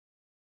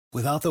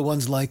Without the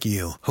ones like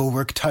you, who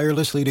work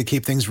tirelessly to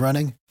keep things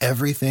running,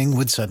 everything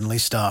would suddenly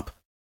stop.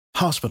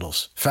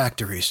 Hospitals,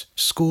 factories,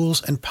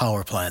 schools, and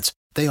power plants,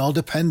 they all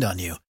depend on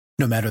you.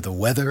 No matter the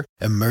weather,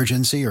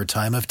 emergency, or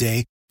time of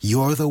day,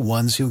 you're the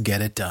ones who get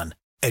it done.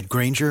 At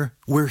Grainger,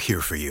 we're here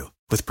for you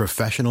with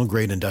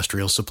professional-grade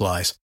industrial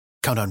supplies.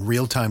 Count on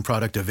real-time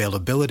product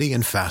availability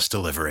and fast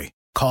delivery.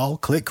 Call,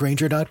 click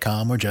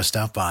Grainger.com, or just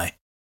stop by.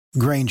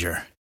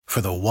 Grainger, for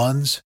the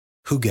ones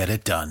who get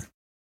it done.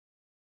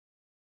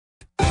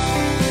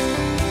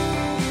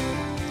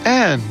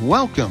 And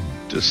welcome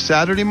to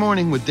Saturday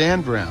Morning with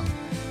Dan Brown,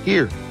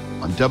 here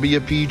on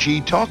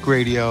WPG Talk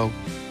Radio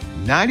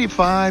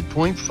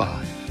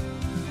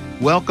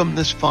 95.5. Welcome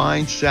this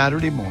fine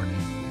Saturday morning,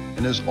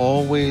 and as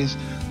always,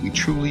 we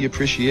truly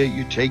appreciate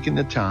you taking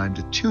the time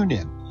to tune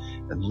in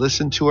and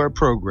listen to our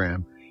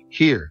program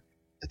here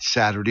at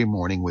Saturday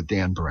Morning with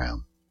Dan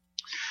Brown.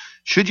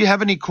 Should you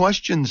have any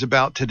questions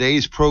about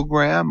today's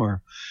program,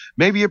 or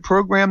maybe a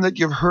program that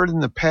you've heard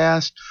in the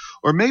past,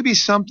 or maybe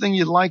something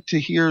you'd like to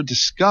hear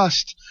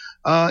discussed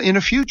in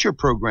a future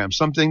program,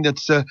 something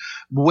that's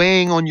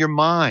weighing on your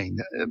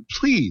mind,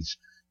 please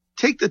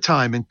take the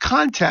time and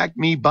contact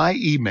me by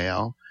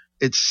email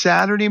at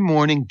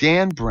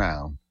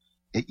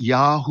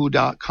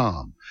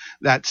SaturdayMorningDanBrown@yahoo.com.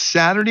 That's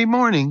Saturday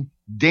Morning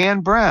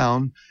Dan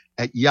Brown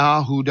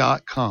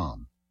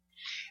 @yahoo.com.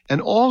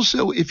 And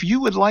also, if you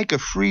would like a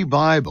free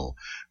Bible,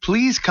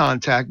 please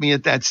contact me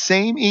at that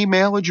same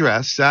email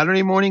address,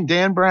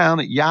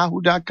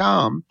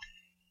 SaturdayMorningDanBrown@yahoo.com.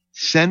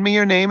 Send me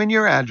your name and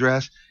your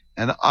address,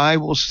 and I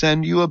will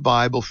send you a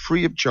Bible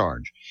free of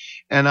charge.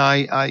 And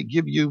I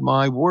give you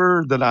my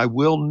word that I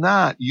will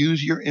not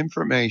use your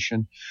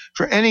information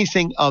for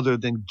anything other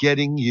than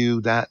getting you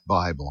that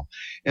Bible.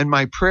 And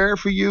my prayer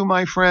for you,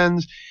 my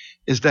friends,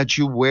 is that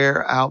you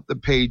wear out the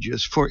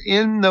pages. For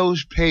in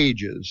those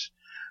pages,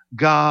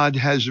 God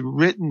has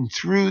written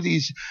through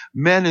these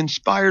men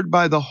inspired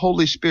by the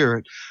Holy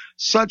Spirit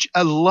such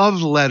a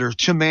love letter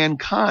to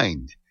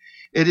mankind.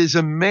 It is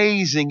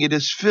amazing. It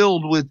is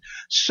filled with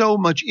so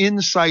much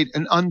insight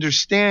and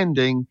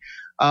understanding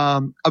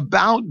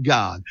about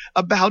God,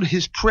 about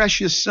his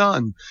precious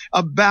Son,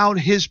 about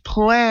his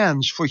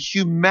plans for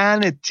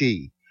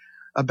humanity,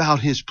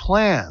 about his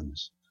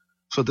plans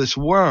for this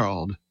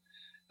world,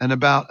 and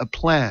about a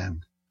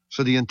plan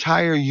for the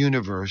entire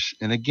universe,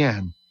 and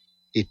again,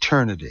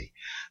 eternity.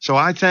 So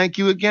I thank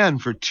you again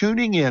for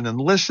tuning in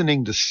and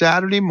listening to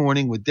Saturday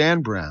Morning with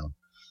Dan Brown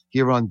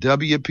here on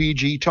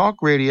WPG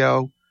Talk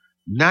Radio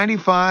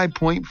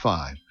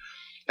 95.5.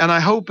 And I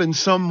hope in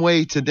some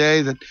way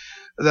today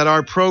that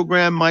our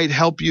program might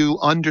help you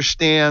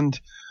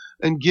understand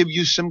and give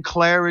you some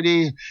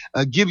clarity,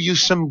 give you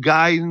some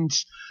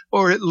guidance,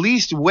 or at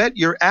least whet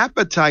your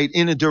appetite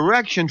in a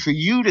direction for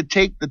you to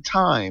take the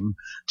time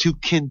to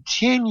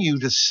continue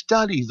to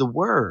study the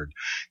Word,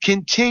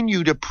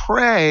 continue to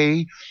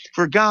pray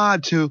for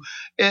God to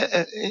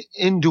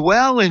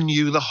indwell in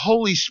you the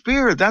Holy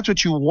Spirit. That's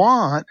what you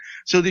want,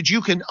 so that you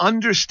can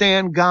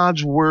understand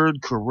God's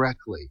Word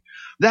correctly.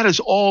 That is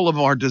all of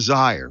our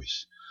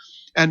desires.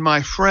 And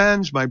my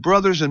friends, my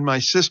brothers and my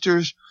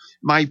sisters,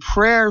 my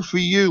prayer for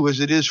you,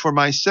 as it is for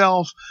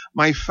myself,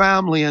 my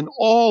family, and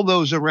all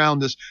those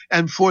around us,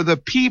 and for the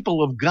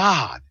people of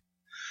God,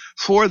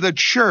 for the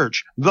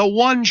church, the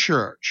one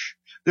church.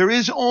 There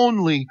is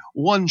only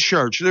one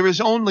church. There is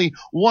only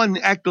one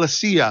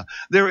ecclesia.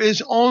 There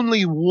is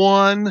only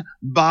one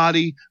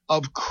body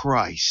of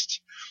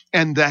Christ.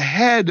 And the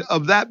head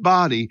of that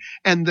body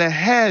and the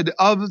head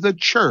of the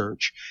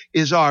church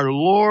is our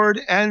Lord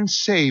and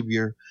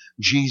Savior,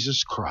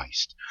 Jesus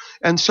Christ.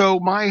 And so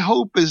my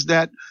hope is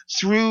that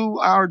through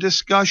our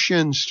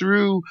discussions,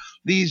 through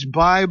these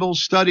Bible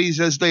studies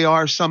as they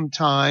are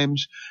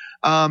sometimes,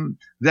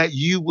 that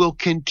you will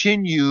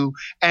continue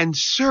and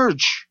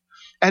search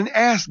and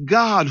ask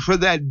God for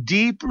that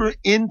deeper,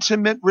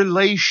 intimate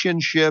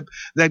relationship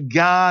that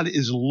God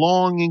is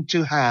longing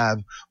to have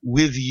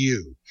with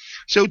you.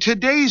 So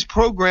today's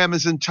program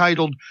is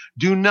entitled,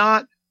 Do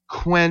Not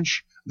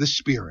Quench the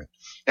Spirit.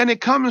 And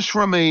it comes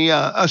from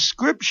a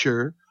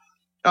scripture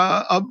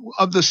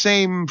of the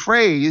same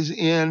phrase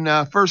in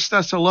 1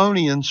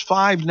 Thessalonians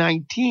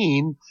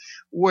 5:19,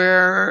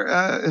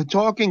 where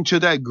talking to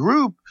that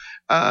group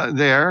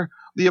there,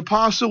 the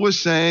apostle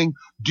was saying,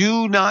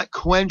 do not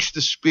quench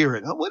the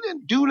Spirit.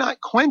 Do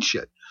not quench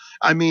it.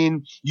 I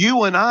mean,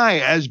 you and I,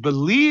 as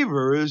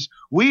believers,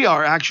 we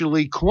are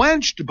actually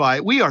quenched by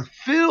it. We are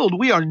filled.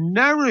 We are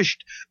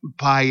nourished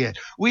by it.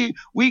 We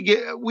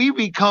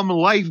become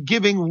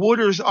life-giving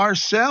waters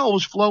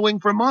ourselves, flowing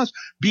from us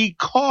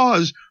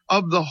because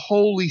of the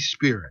Holy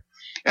Spirit.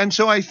 And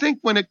so I think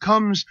when it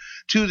comes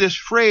to this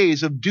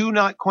phrase of do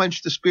not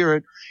quench the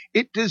Spirit,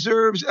 it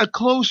deserves a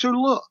closer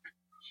look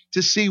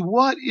to see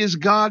what is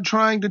God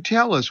trying to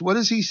tell us. What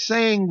is he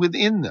saying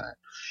within that?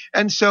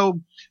 And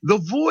so the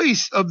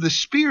voice of the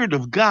Spirit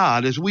of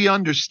God, as we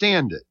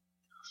understand it,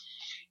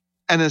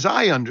 and as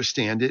I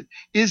understand it,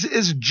 is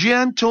as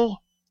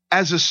gentle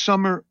as a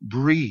summer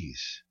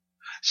breeze.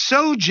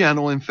 So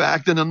gentle, in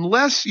fact, that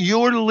unless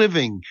you're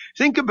living,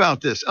 think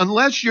about this,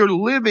 unless you're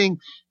living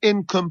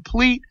in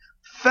complete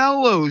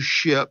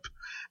fellowship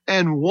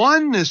and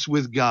oneness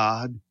with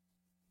God,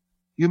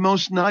 you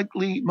most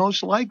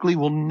likely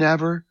will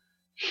never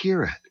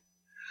hear it,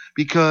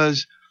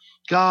 because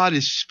God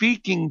is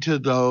speaking to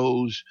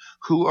those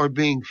who are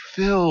being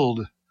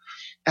filled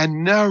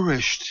and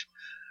nourished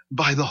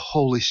by the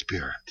Holy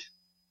Spirit.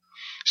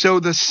 So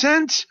the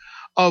sense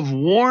of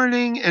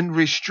warning and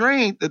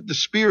restraint that the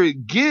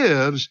Spirit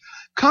gives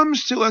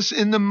comes to us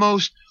in the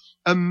most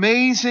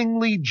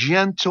amazingly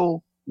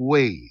gentle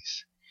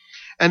ways.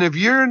 And if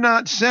you're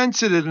not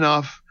sensitive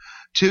enough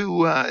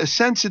to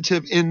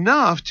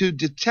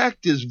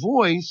detect His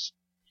voice,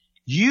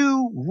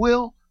 you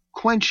will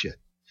quench it.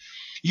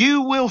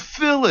 You will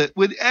fill it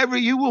with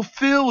you will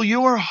fill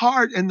your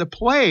heart in the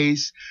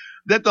place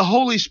that the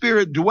Holy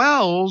Spirit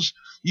dwells.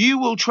 You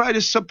will try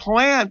to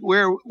supplant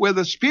where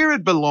the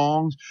Spirit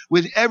belongs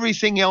with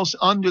everything else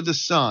under the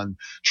sun,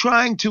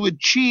 trying to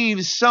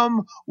achieve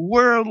some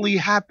worldly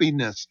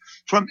happiness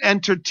from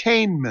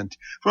entertainment,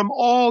 from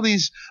all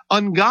these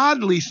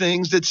ungodly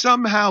things that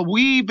somehow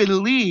we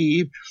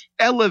believe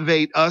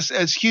elevate us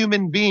as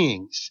human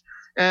beings.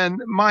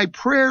 And my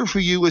prayer for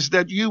you is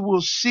that you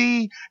will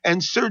see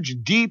and search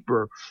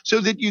deeper so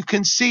that you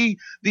can see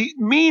the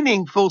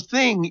meaningful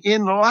thing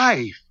in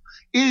life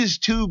is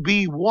to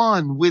be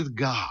one with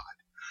God,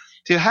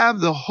 to have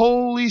the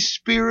Holy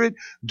Spirit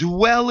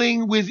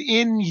dwelling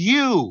within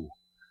you,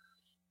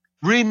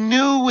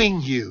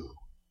 renewing you.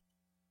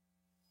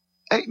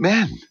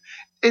 Amen.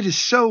 It is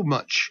so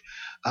much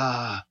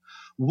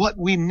what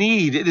we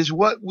need. It is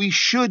what we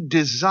should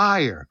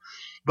desire.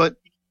 But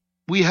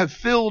we have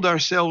filled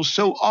ourselves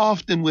so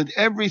often with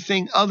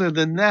everything other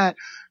than that,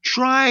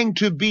 trying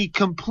to be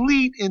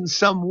complete in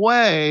some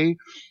way,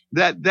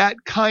 that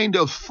kind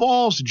of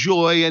false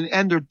joy and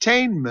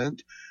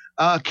entertainment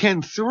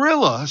can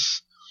thrill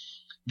us,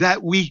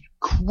 that we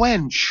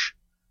quench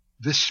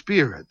the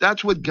Spirit.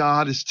 That's what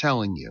God is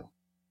telling you.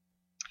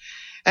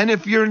 And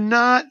if you're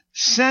not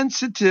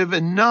sensitive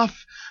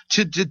enough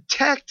to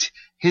detect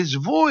His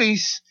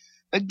voice,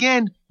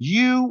 again,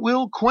 you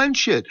will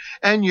quench it.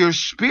 And your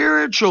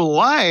spiritual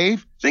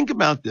life, think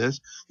about this,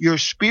 your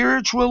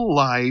spiritual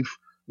life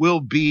will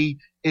be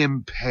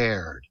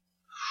impaired.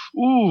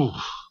 Ooh.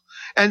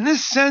 And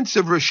this sense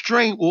of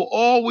restraint will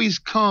always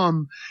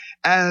come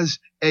as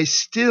a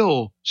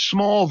still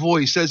small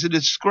voice, as it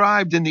is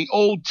described in the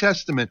Old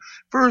Testament,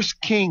 1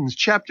 Kings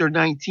chapter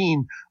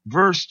 19,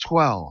 verse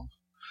 12.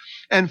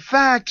 In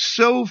fact,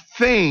 so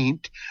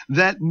faint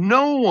that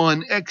no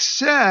one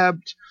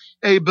except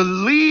a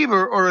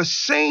believer or a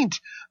saint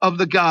of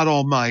the God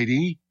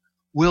Almighty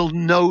will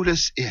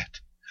notice it.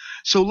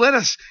 So let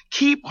us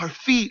keep our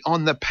feet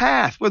on the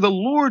path where the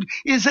Lord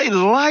is a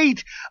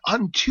light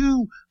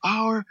unto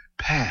our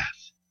path.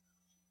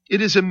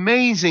 It is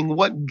amazing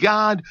what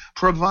God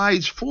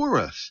provides for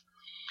us.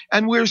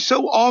 And we're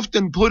so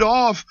often put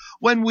off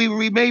when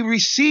we may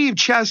receive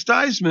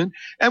chastisement,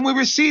 and we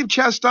receive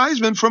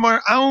chastisement from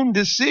our own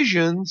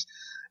decisions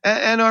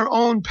and our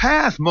own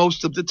path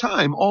most of the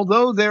time.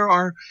 Although there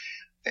are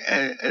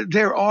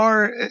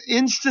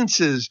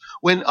instances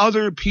when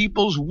other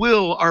people's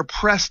will are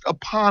pressed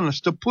upon us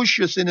to push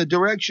us in a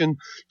direction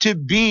to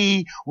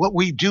be what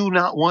we do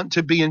not want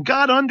to be. And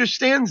God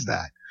understands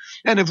that.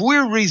 And if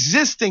we're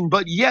resisting,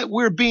 but yet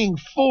we're being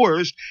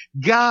forced,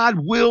 God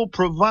will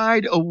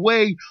provide a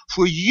way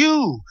for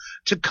you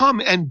to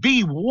come and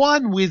be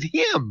one with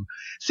Him.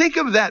 Think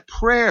of that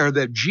prayer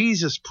that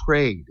Jesus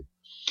prayed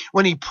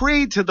when He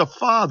prayed to the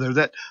Father,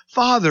 that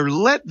Father,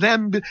 let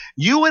them be,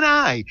 you and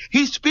I.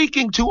 He's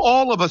speaking to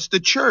all of us, the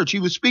church. He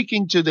was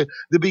speaking to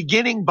the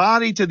beginning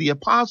body, to the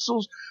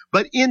apostles,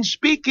 but in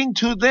speaking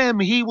to them,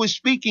 He was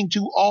speaking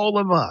to all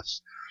of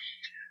us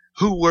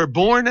who were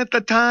born at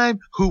the time,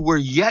 who were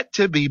yet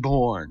to be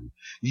born.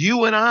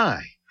 You and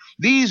I.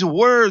 These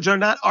words are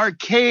not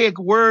archaic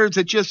words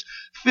that just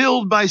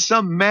filled by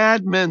some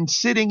madmen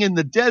sitting in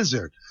the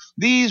desert.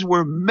 These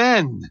were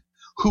men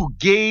who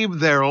gave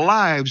their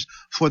lives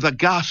for the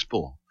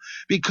gospel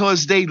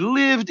because they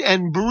lived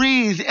and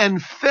breathed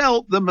and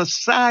felt the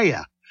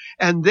Messiah,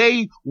 and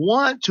they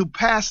want to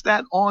pass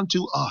that on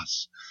to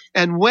us.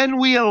 And when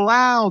we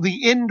allow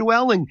the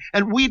indwelling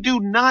and we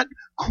do not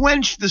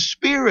quench the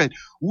Spirit,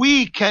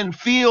 we can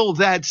feel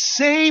that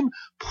same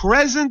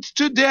presence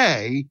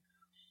today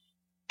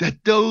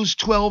that those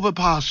 12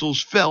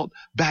 apostles felt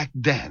back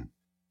then.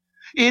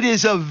 It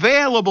is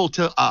available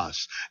to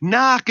us.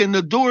 Knock and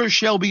the door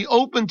shall be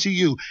open to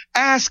you.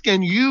 Ask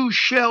and you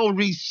shall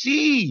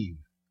receive.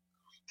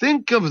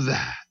 Think of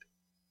that.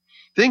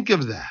 Think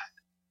of that.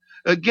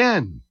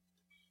 Again,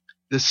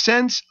 the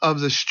sense of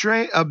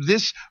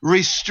this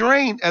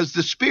restraint as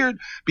the Spirit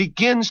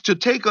begins to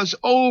take us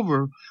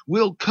over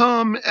will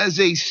come as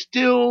a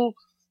still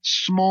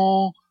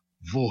small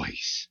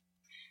voice.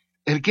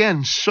 And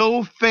again,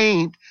 so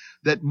faint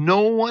that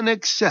no one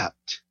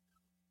except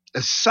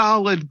a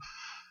solid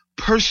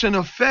person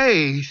of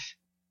faith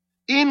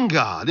in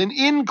God and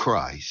in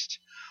Christ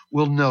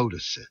will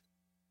notice it.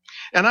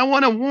 And I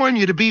want to warn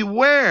you to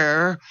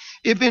beware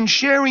if in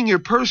sharing your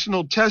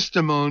personal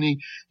testimony,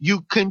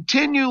 you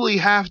continually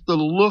have to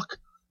look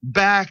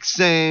back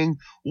saying,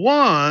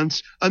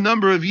 once, a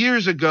number of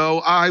years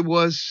ago, I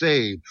was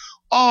saved.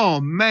 Oh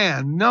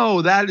man,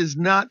 no, that is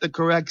not the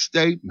correct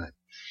statement.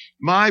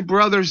 My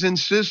brothers and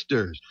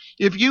sisters,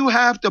 if you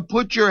have to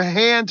put your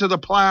hand to the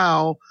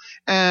plow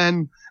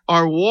and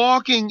are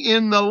walking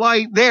in the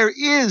light, there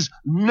is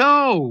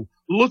no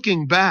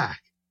looking back.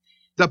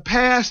 The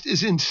past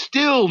is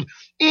instilled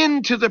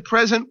into the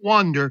present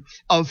wonder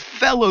of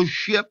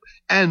fellowship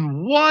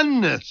and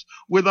oneness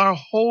with our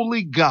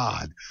holy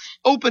God.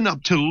 Open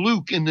up to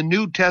Luke in the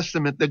New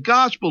Testament, the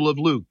Gospel of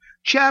Luke,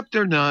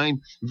 chapter 9,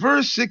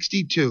 verse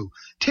 62.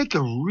 Take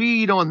a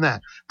read on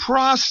that.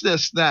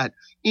 Process that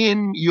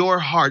in your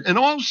heart. And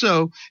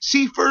also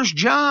see 1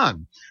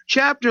 John,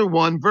 chapter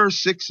 1,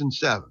 verse 6 and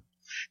 7.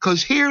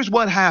 Because here's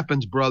what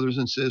happens, brothers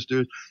and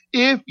sisters.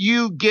 If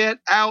you get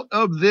out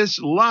of this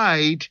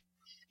light,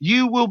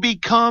 you will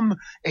become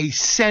a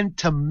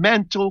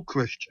sentimental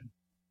Christian.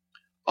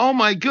 Oh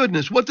my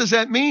goodness, what does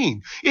that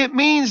mean? It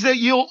means that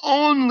you'll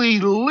only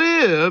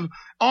live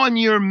on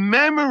your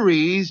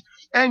memories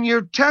and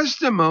your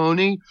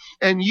testimony,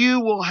 and you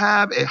will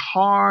have a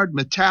hard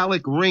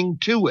metallic ring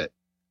to it.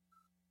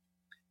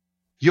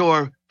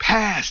 Your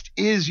past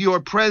is your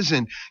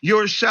present.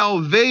 Your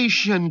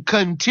salvation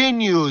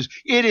continues.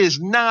 It is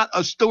not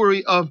a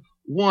story of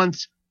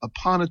once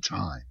upon a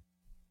time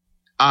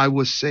I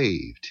was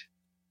saved.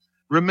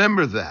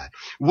 Remember that.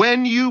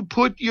 When you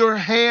put your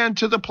hand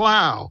to the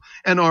plow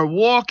and are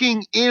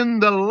walking in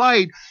the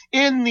light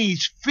in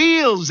these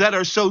fields that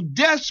are so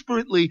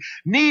desperately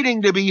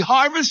needing to be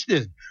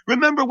harvested,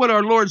 remember what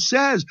our Lord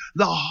says,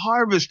 the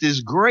harvest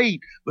is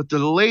great, but the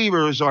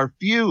laborers are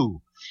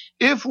few.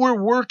 If we're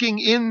working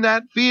in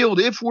that field,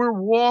 if we're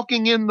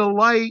walking in the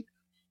light,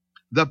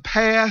 the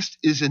past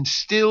is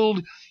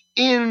instilled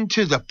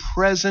into the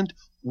present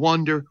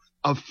wonder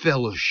of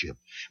fellowship.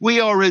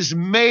 We are as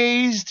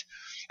amazed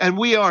and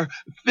we are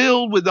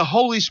filled with the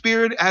Holy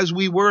Spirit as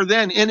we were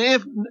then. And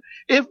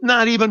if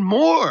not even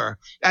more,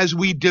 as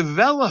we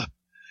develop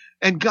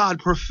and God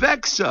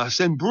perfects us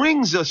and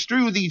brings us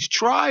through these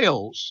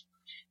trials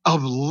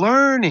of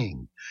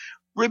learning.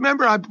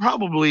 Remember, I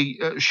probably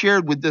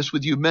shared this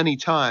with you many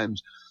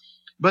times,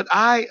 but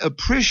I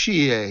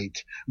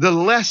appreciate the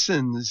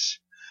lessons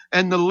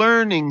and the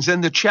learnings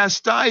and the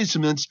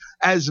chastisements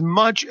as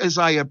much as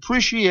I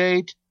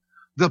appreciate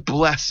the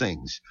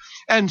blessings.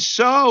 And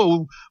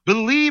so,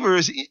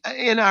 believers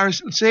in our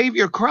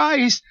Savior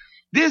Christ,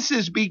 this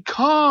is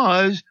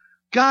because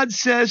God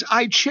says,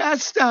 I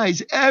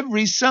chastise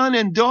every son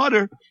and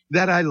daughter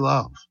that I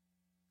love.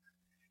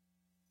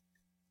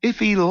 If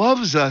he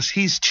loves us,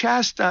 he's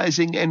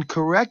chastising and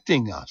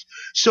correcting us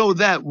so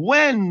that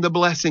when the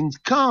blessings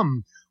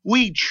come,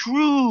 we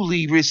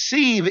truly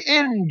receive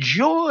in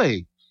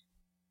joy.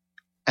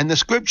 And the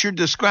scripture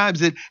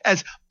describes it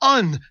as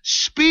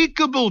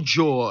unspeakable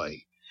joy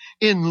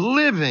in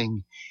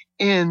living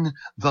in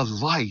the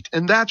light.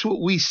 And that's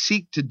what we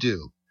seek to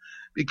do,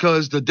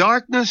 because the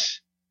darkness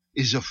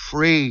is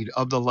afraid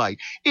of the light.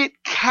 It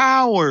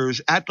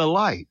cowers at the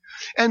light.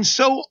 And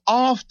so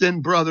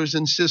often, brothers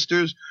and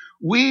sisters,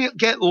 we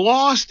get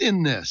lost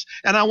in this.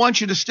 And I want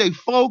you to stay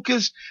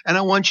focused, and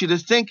I want you to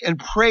think and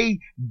pray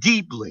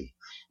deeply.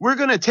 We're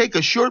going to take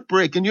a short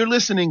break, and you're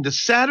listening to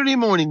Saturday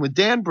Morning with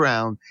Dan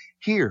Brown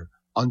here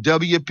on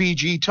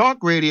WPG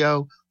Talk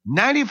Radio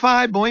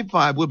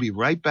 95.5. We'll be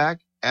right back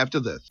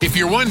after this. If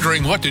you're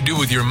wondering what to do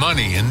with your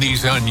money in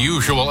these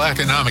unusual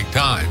economic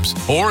times,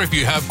 or if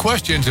you have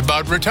questions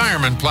about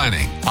retirement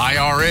planning,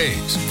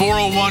 IRAs,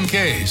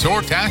 401ks,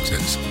 or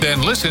taxes,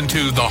 then listen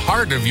to The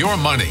Heart of Your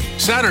Money,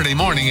 Saturday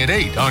morning at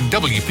 8 on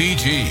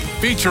WPG,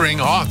 featuring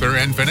author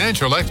and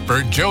financial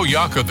expert Joe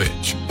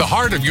Yakovich. The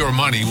Heart of Your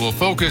Money will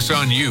focus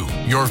on you,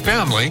 your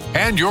family,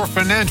 and your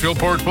financial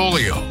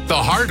portfolio. The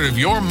Heart of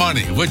Your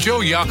Money with Joe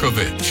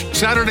Yakovich,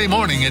 Saturday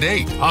morning at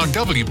 8 on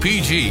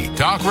WPG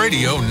Talk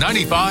Radio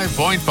 95.5.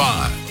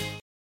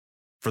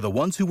 For the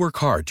ones who work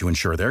hard to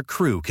ensure their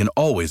crew can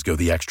always go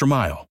the extra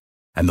mile,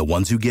 and the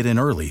ones who get in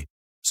early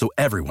so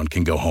everyone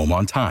can go home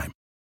on time,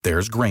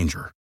 there's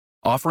Grainger,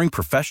 offering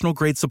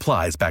professional-grade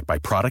supplies backed by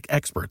product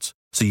experts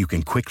so you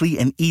can quickly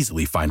and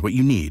easily find what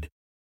you need.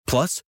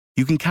 Plus,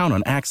 you can count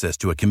on access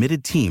to a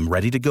committed team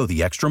ready to go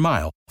the extra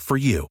mile for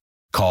you.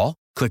 Call,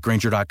 click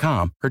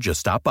Grainger.com, or just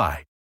stop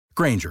by.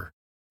 Grainger,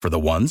 for the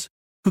ones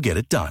who get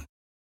it done.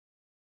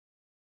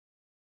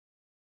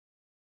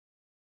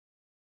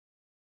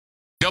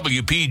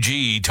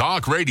 WPG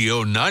Talk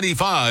Radio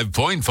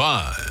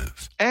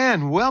 95.5.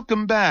 And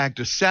welcome back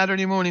to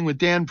Saturday Morning with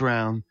Dan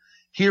Brown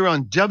here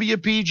on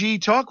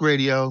WPG Talk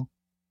Radio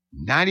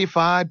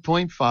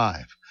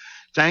 95.5.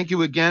 Thank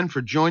you again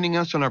for joining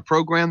us on our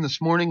program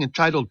this morning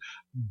entitled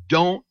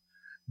Do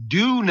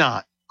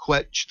Not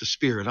Quench the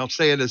Spirit. I'll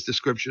say it as the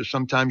scripture.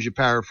 Sometimes you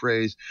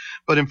paraphrase.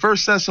 But in 1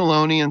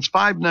 Thessalonians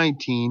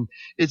 5:19,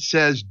 it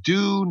says,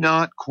 do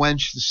not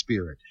quench the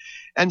Spirit.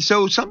 And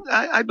so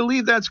I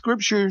believe that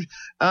scripture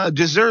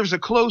deserves a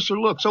closer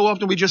look. So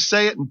often we just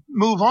say it and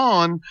move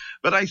on.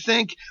 But I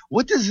think,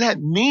 what does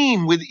that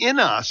mean within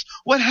us?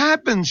 What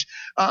happens?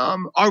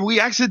 Are we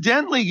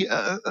accidentally,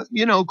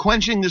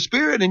 quenching the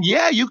Spirit? And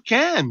yeah, you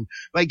can,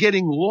 by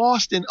getting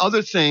lost in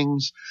other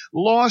things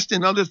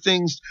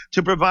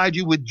to provide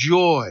you with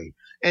joy.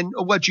 And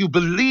what you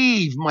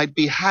believe might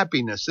be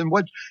happiness, and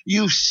what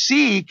you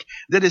seek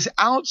that is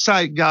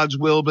outside God's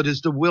will, but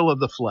is the will of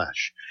the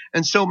flesh.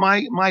 And so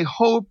my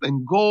hope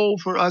and goal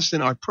for us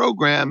in our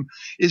program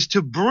is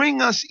to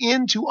bring us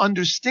into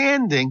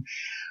understanding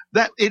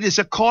that it is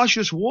a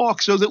cautious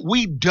walk, so that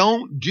we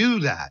don't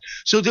do that,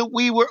 so that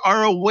we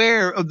are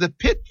aware of the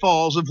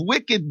pitfalls of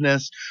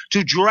wickedness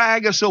to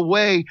drag us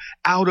away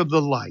out of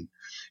the light.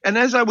 And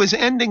as I was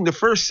ending the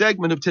first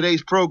segment of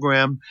today's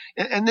program,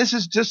 and this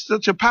is just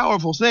such a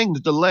powerful thing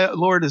that the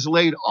Lord has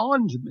laid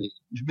on to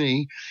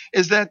me,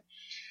 is that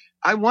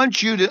I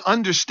want you to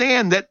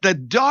understand that the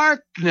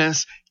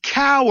darkness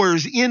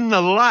cowers in the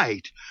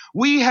light.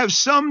 We have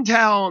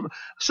somehow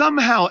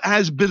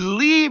as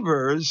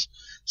believers,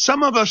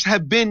 some of us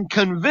have been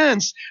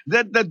convinced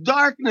that the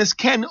darkness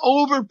can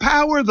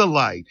overpower the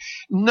light.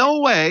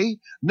 No way,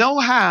 no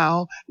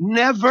how,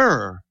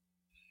 never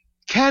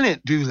can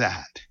it do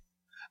that.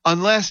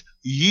 Unless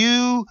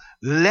you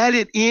let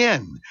it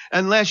in,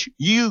 unless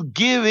you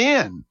give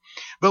in.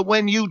 But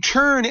when you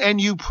turn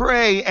and you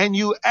pray and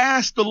you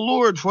ask the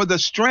Lord for the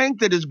strength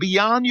that is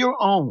beyond your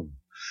own,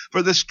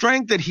 for the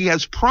strength that he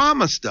has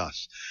promised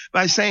us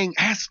by saying,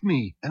 ask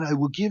me and I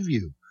will give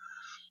you.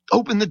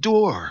 Open the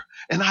door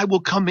and I will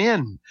come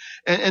in.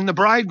 And the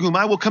bridegroom,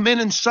 I will come in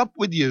and sup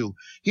with you.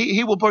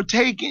 He will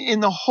partake in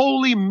the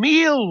holy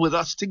meal with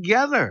us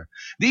together.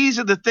 These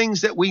are the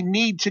things that we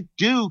need to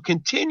do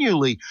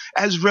continually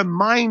as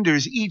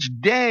reminders each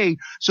day,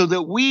 so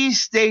that we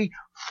stay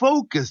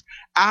focused.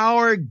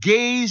 Our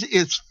gaze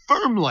is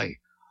firmly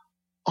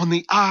on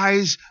the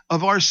eyes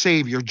of our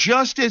Savior.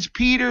 Just as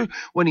Peter,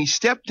 when he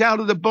stepped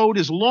out of the boat,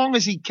 as long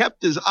as he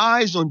kept his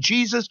eyes on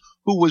Jesus,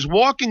 who was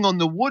walking on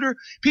the water,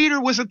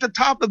 Peter was at the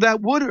top of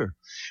that water.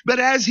 But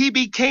as he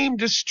became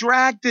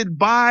distracted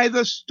by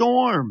the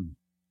storm,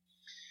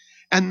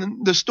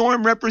 and the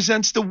storm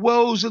represents the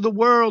woes of the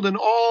world and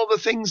all the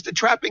things, the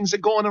trappings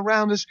that go on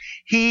around us,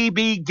 he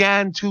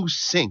began to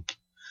sink.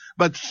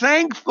 But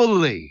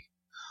thankfully,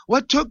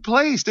 what took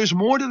place? There's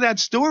more to that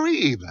story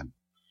even.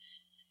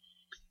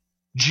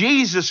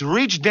 Jesus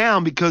reached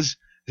down, because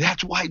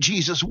that's why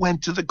Jesus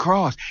went to the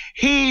cross.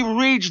 He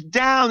reached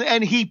down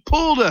and he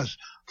pulled us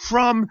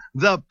from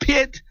the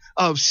pit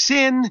of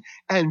sin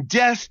and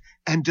death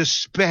and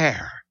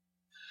despair,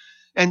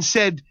 and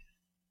said,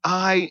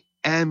 I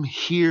am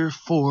here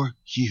for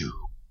you.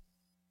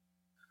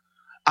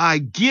 I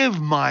give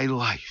my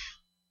life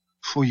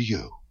for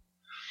you.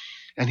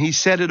 And he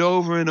said it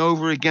over and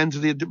over again to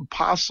the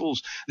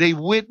apostles. They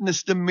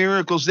witnessed the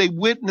miracles. They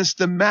witnessed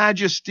the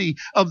majesty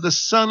of the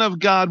Son of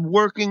God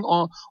walking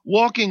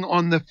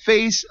on the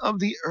face of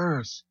the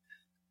earth.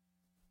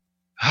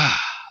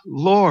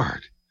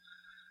 Lord.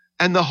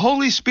 And the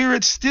Holy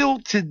Spirit still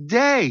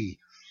today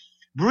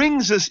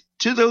brings us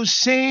to those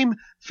same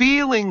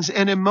feelings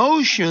and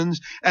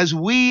emotions as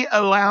we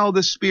allow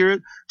the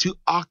Spirit to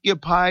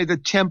occupy the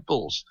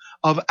temples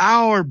of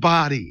our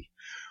body,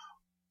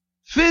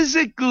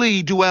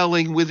 physically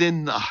dwelling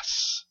within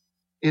us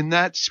in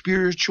that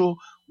spiritual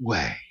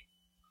way.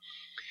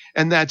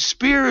 And that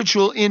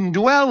spiritual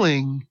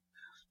indwelling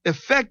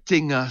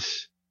affecting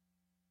us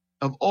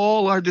of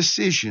all our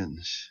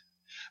decisions,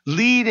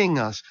 leading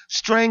us,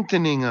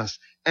 strengthening us,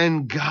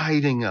 and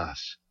guiding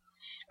us.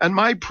 And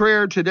my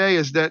prayer today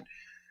is that,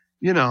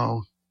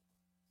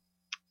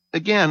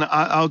 again,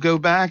 I'll go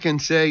back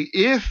and say,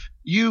 if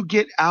you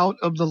get out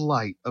of the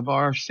light of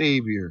our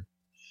Savior,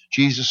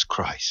 Jesus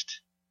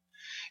Christ,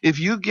 if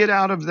you get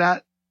out of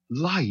that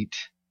light,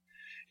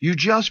 you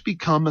just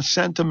become a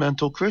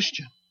sentimental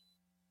Christian.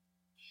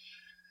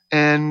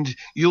 And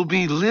you'll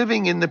be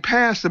living in the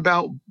past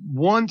about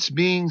once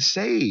being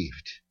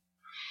saved.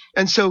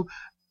 And so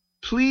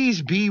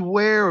please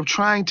beware of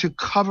trying to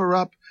cover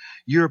up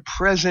your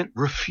present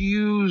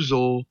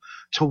refusal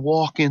to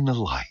walk in the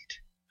light.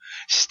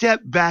 Step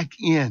back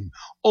in,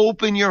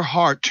 open your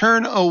heart,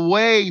 turn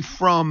away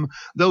from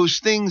those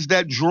things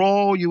that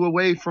draw you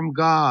away from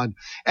God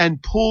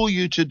and pull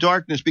you to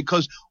darkness,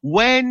 because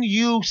when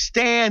you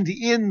stand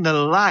in the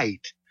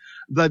light,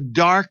 the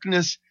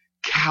darkness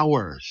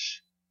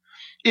cowers.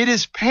 It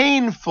is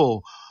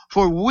painful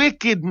for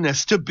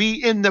wickedness to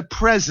be in the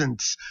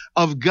presence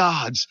of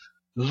God's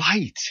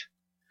light.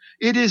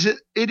 It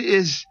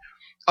is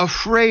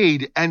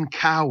afraid and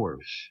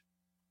cowers.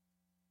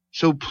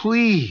 So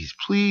please,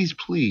 please,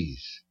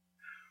 please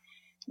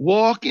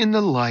walk in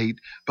the light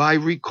by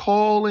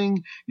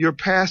recalling your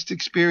past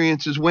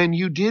experiences when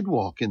you did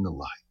walk in the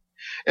light.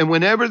 And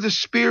whenever the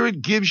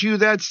Spirit gives you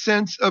that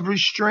sense of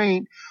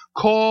restraint,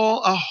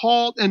 call a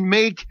halt and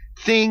make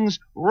things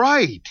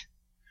right.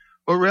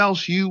 Or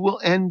else you will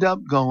end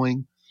up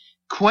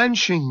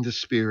quenching the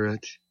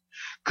Spirit,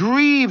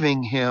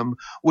 grieving him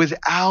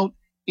without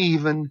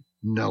even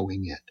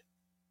knowing it.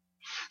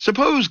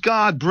 Suppose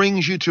God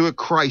brings you to a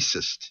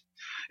crisis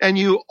and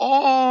you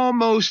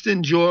almost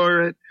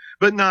endure it,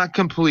 but not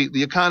completely.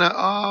 You kind of,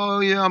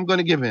 I'm going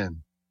to give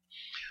in.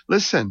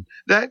 Listen,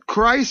 that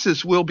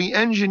crisis will be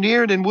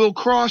engineered and will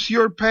cross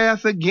your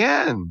path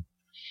again.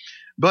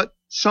 But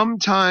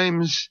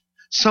sometimes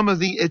some of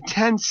the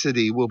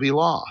intensity will be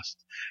lost,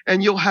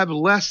 and you'll have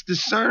less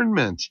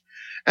discernment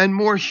and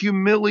more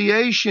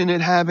humiliation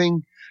at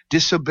having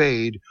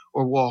disobeyed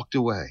or walked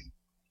away.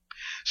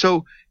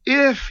 So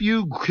if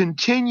you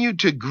continue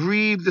to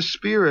grieve the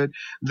Spirit,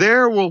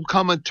 there will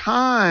come a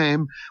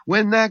time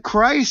when that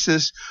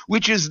crisis,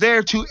 which is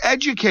there to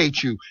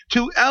educate you,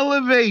 to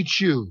elevate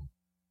you,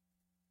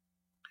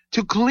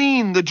 to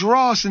clean the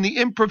dross and the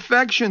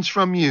imperfections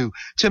from you,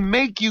 to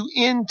make you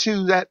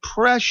into that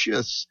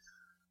precious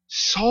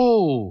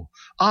soul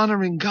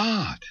honoring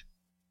God.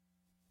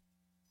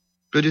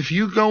 But if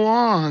you go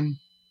on,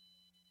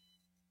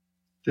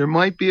 there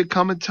might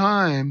come a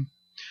time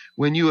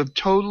when you have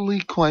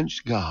totally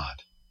quenched God,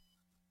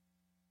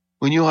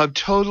 when you have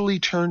totally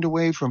turned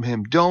away from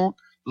Him. Don't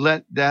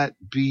let that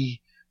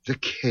be the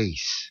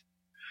case.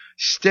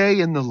 Stay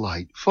in the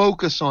light.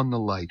 Focus on the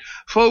light.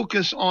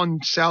 Focus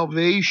on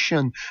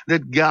salvation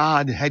that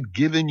God had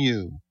given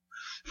you.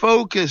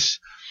 Focus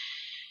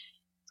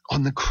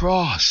on the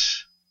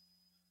cross,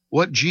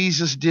 what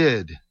Jesus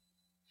did,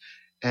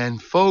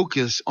 and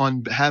focus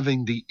on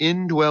having the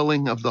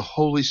indwelling of the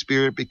Holy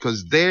Spirit,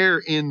 because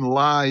therein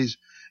lies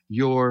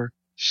your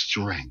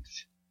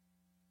strength.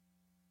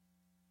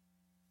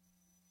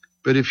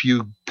 But if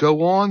you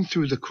go on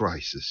through the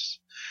crisis,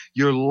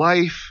 your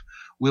life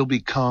will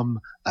become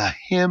a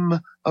hymn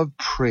of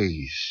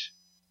praise.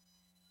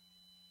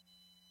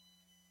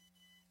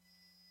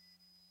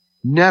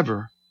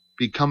 Never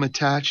become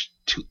attached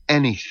to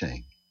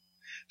anything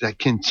that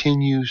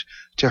continues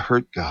to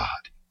hurt God.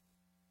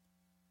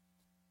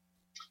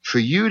 For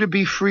you to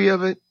be free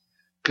of it,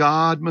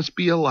 God must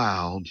be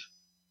allowed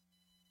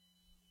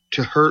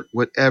to hurt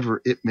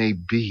whatever it may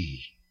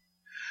be,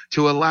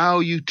 to allow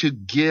you to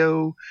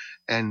give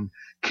and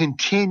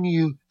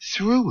continue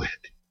through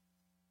it.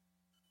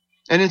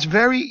 And it's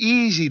very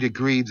easy to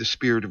grieve the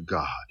Spirit of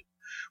God.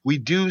 We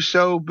do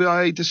so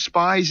by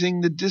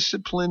despising the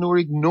discipline or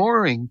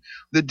ignoring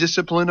the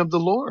discipline of the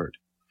Lord,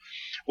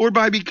 or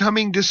by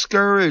becoming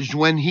discouraged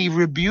when He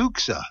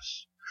rebukes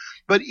us.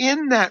 But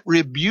in that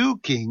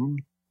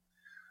rebuking,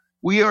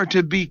 we are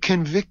to be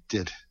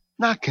convicted,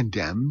 not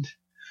condemned.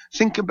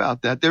 Think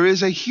about that. There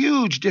is a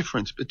huge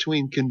difference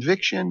between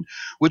conviction,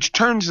 which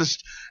turns us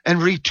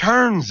and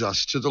returns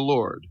us to the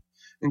Lord,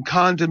 and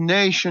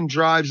condemnation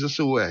drives us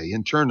away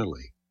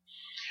internally.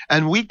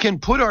 And we can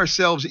put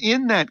ourselves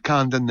in that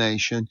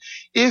condemnation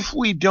if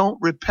we don't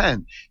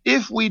repent,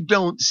 if we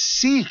don't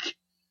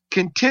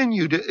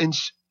continue to,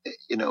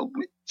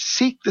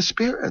 seek the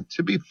Spirit,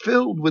 to be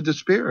filled with the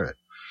Spirit.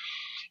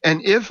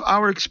 And if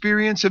our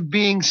experience of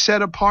being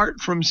set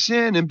apart from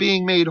sin and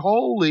being made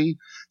holy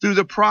through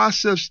the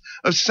process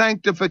of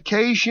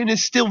sanctification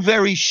is still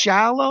very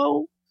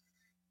shallow,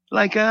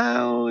 like,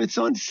 it's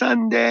on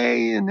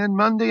Sunday and then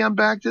Monday I'm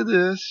back to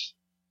this,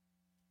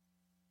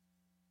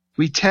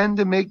 we tend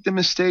to make the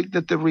mistake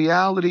that the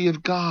reality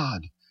of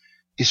God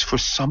is for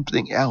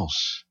something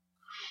else.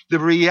 The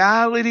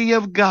reality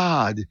of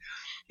God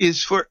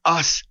is for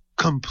us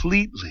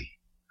completely.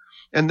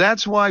 And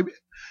that's why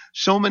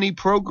so many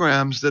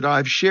programs that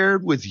I've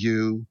shared with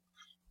you,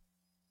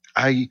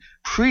 I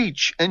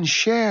preach and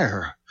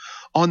share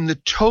on the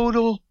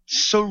total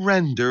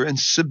surrender and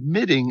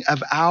submitting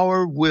of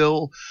our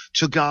will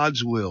to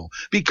God's will.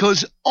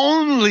 Because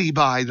only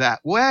by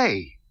that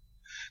way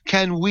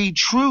can we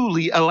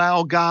truly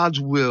allow God's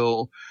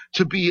will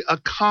to be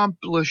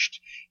accomplished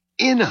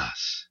in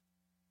us.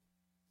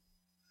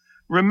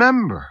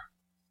 Remember,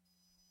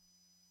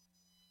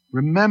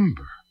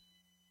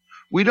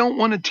 we don't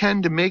want to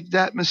tend to make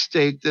that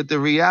mistake that the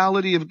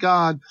reality of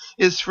God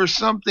is for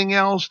something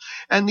else,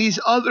 and these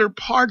other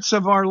parts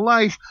of our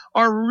life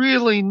are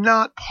really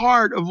not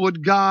part of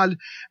what God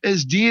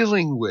is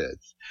dealing with.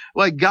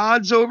 Like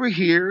God's over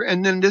here,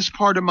 and then this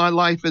part of my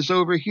life is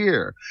over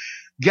here.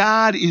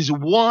 God is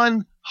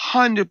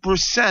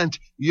 100%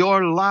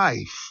 your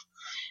life.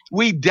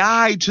 We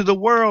die to the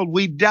world.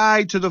 We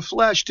die to the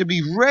flesh to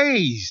be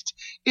raised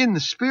in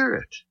the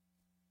Spirit.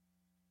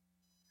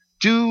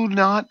 Do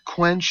not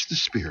quench the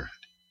Spirit,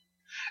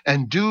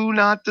 and do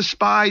not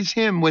despise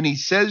Him when He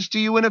says to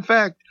you, in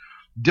effect,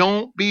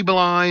 don't be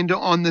blind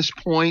on this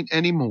point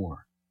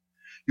anymore.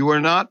 You are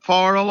not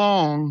far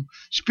along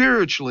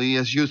spiritually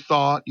as you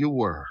thought you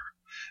were.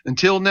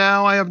 Until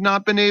now, I have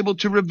not been able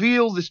to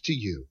reveal this to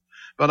you,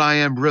 but I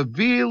am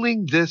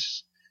revealing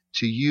this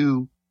to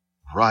you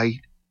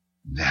right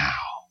now.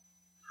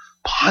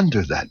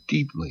 Ponder that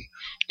deeply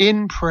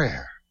in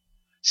prayer.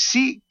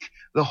 Seek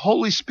the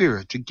Holy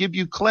Spirit to give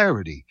you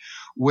clarity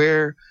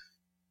where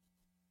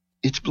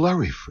it's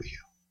blurry for you.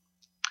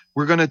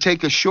 We're going to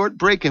take a short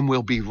break, and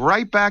we'll be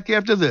right back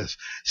after this.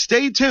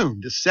 Stay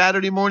tuned to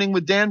Saturday Morning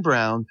with Dan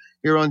Brown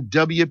here on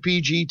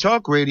WPG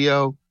Talk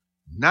Radio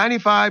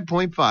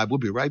 95.5. We'll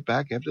be right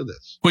back after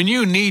this. When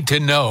you need to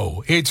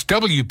know, it's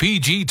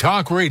WPG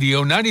Talk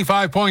Radio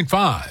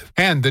 95.5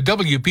 and the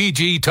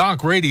WPG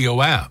Talk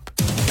Radio app.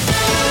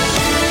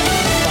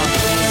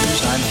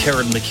 I'm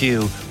Karen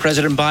McHugh.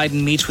 President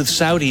Biden meets with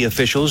Saudi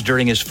officials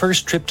during his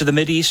first trip to the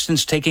Mideast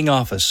since taking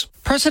office.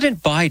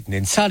 President Biden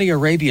and Saudi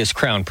Arabia's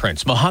Crown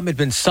Prince Mohammed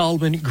bin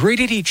Salman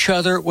greeted each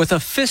other with a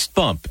fist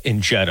bump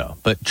in Jeddah.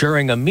 But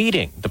during a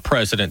meeting, the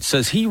president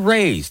says he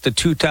raised the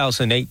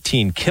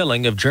 2018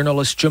 killing of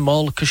journalist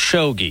Jamal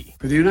Khashoggi.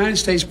 The United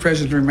States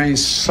president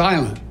remains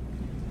silent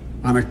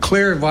on a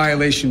clear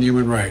violation of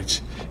human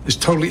rights. It's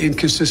totally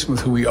inconsistent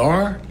with who we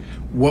are,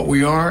 what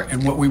we are,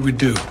 and what we would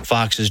do.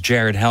 Fox's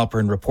Jared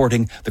Halpern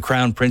reporting the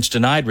Crown Prince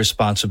denied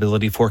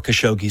responsibility for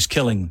Khashoggi's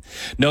killing.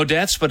 No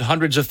deaths, but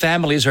hundreds of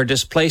families are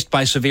displaced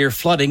by severe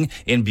flooding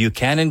in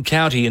Buchanan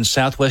County in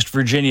southwest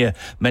Virginia.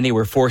 Many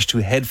were forced to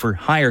head for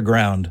higher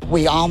ground.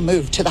 We all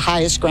moved to the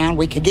highest ground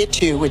we could get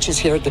to, which is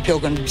here at the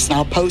Pilgrims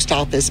Now Post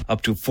Office.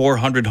 Up to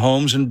 400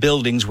 homes and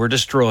buildings were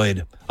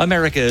destroyed.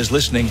 America is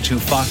listening to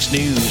Fox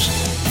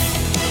News.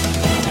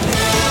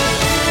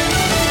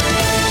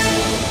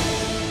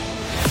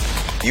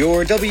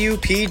 Your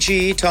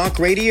WPG Talk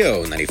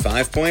Radio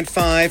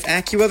 95.5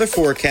 AccuWeather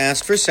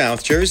forecast for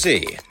South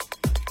Jersey.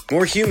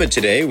 More humid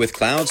today with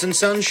clouds and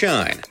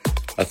sunshine.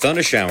 A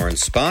thundershower in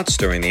spots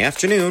during the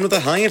afternoon with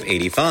a high of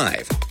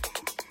 85.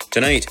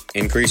 Tonight,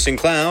 increasing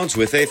clouds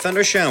with a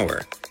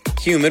thundershower.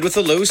 Humid with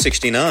a low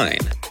 69.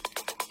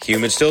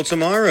 Humid still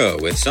tomorrow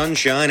with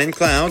sunshine and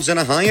clouds and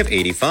a high of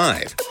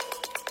 85.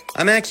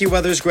 I'm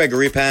AccuWeather's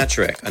Gregory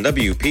Patrick on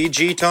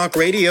WPG Talk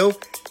Radio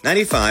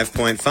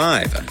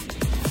 95.5.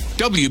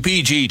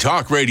 WPG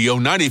Talk Radio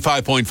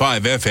 95.5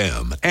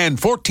 FM and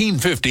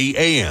 1450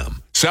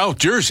 AM, South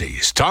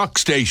Jersey's talk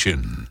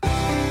station.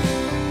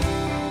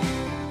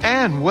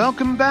 And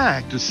welcome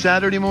back to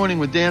Saturday Morning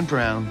with Dan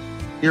Brown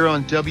here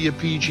on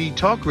WPG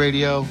Talk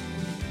Radio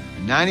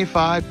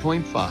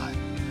 95.5.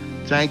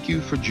 Thank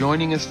you for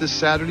joining us this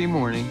Saturday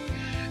morning.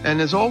 And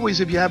as always,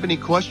 if you have any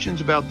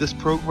questions about this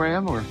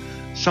program or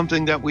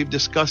something that we've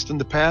discussed in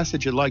the past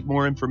that you'd like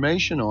more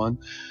information on,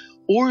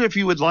 or if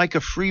you would like a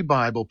free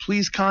Bible,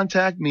 please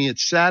contact me at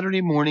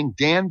Saturday Morning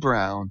Dan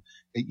Brown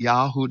at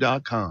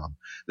yahoo.com.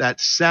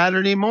 That's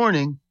Saturday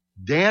Morning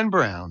Dan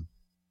Brown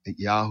at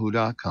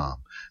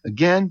yahoo.com.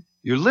 Again,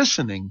 you're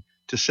listening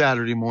to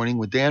Saturday Morning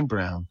with Dan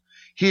Brown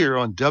here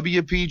on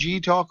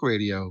WPG Talk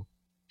Radio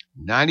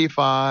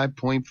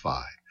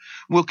 95.5.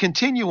 We'll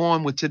continue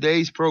on with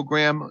today's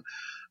program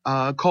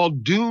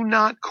called Do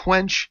Not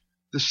Quench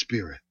the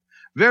Spirit.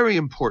 Very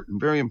important,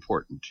 very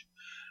important.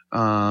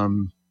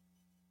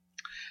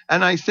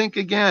 And I think,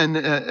 again,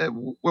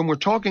 when we're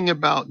talking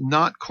about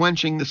not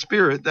quenching the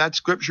Spirit, that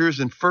scripture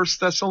is in 1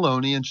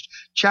 Thessalonians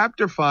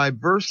chapter 5,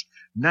 verse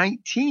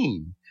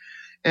 19.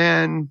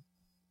 And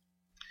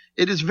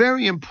it is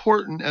very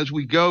important as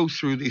we go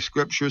through these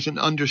scriptures and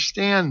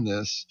understand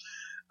this,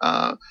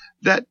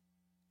 that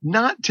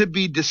not to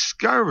be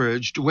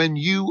discouraged when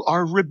you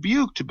are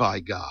rebuked by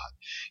God.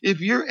 If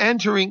you're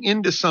entering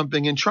into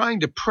something and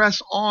trying to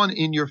press on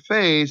in your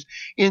faith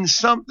in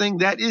something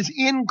that is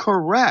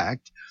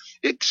incorrect,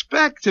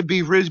 expect to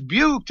be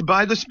rebuked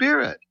by the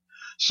Spirit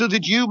so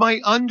that you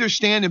might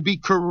understand and be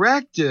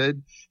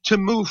corrected to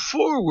move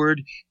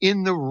forward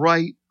in the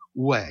right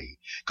way.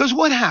 Because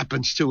what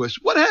happens to us?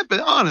 What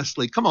happened?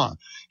 Honestly, come on.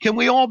 Can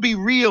we all be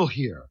real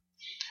here?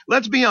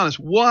 Let's be honest.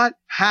 What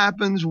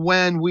happens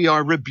when we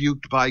are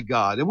rebuked by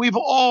God? And we've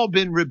all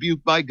been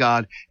rebuked by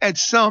God at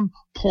some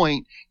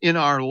point in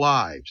our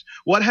lives.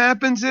 What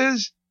happens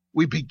is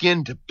we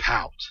begin to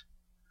pout.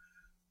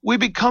 We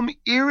become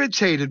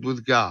irritated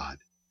with God.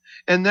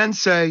 And then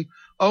say,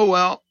 oh,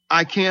 well,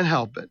 I can't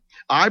help it.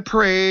 I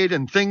prayed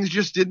and things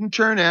just didn't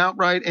turn out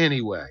right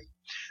anyway.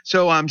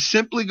 So I'm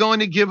simply going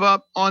to give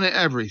up on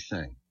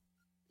everything.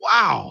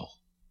 Wow.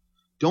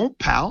 Don't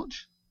pout.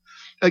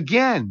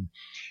 Again,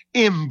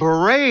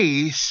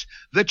 embrace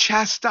the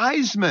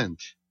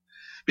chastisement.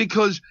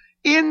 Because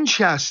in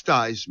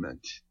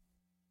chastisement,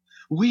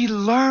 we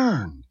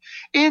learn.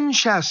 In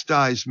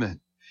chastisement,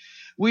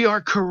 we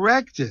are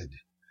corrected.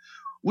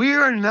 We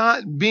are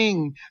not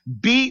being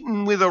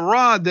beaten with a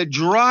rod that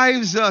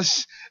drives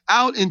us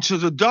out into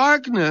the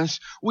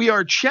darkness. We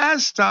are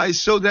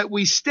chastised so that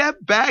we step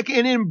back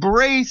and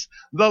embrace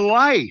the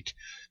light,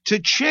 to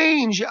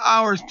change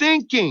our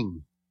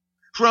thinking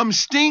from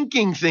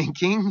stinking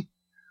thinking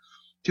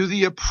to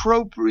the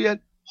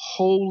appropriate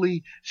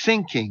holy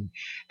thinking,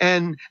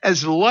 and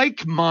as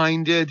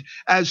like-minded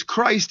as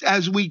Christ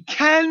as we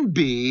can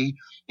be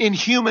in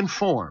human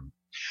form.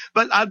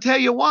 But I'll tell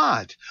you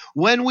what,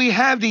 when we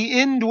have the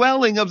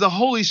indwelling of the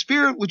Holy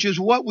Spirit, which is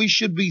what we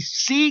should be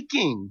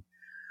seeking,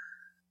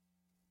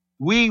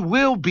 we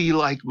will be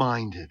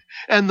like-minded.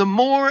 And the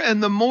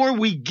more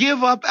we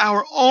give up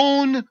our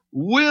own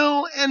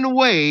will and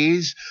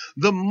ways,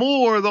 the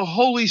more the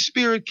Holy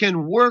Spirit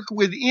can work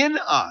within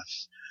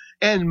us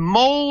and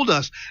mold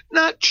us,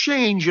 not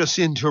change us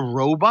into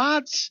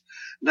robots,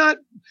 not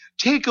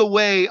take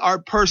away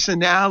our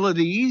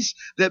personalities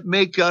that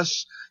make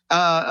us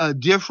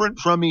different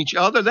from each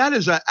other. That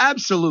is an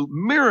absolute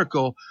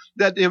miracle,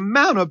 that the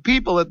amount of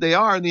people that they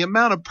are and the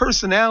amount of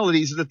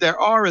personalities that there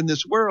are in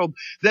this world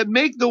that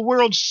make the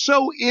world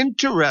so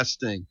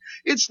interesting.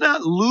 It's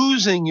not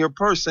losing your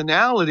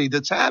personality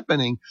that's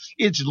happening.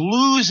 It's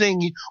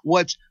losing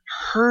what's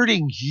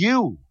hurting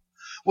you,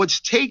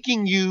 what's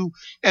taking you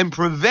and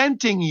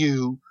preventing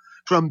you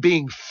from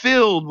being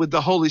filled with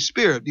the Holy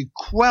Spirit. You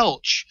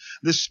quench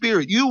the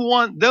Spirit. You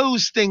want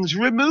those things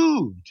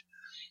removed.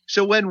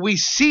 So when we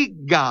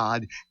seek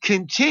God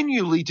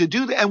continually to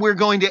do that, and we're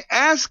going to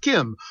ask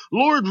him,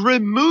 Lord,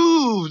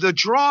 remove the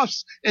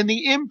dross and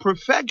the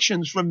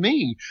imperfections from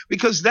me,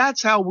 because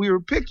that's how we're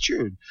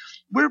pictured.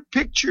 We're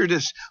pictured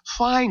as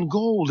fine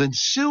gold and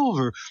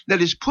silver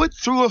that is put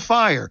through a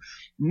fire,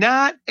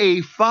 not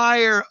a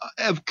fire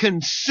of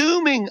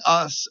consuming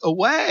us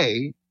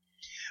away,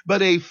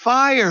 but a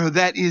fire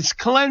that is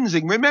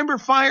cleansing. Remember,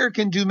 fire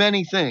can do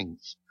many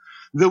things.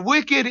 The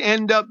wicked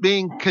end up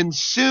being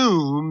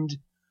consumed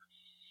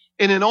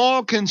in an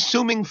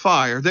all-consuming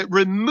fire that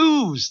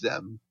removes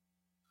them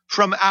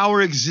from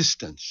our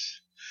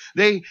existence.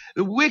 The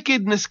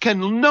wickedness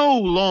can no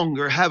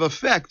longer have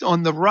effect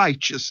on the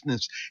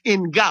righteousness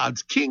in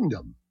God's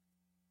kingdom.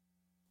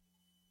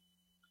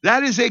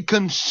 That is a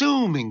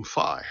consuming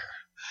fire,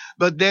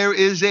 but there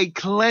is a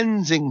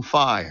cleansing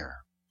fire.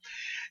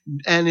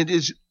 And it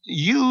is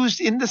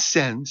used in the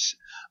sense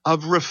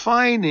of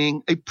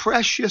refining a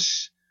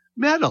precious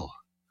metal,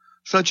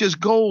 such as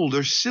gold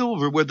or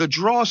silver, where the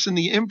dross and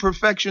the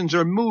imperfections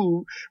are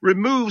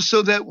removed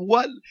so that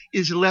what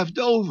is left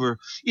over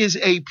is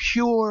a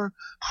pure,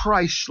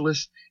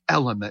 priceless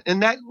element.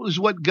 And that is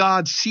what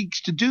God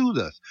seeks to do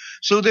this.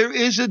 So there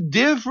is a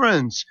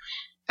difference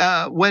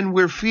when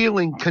we're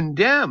feeling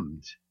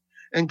condemned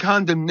and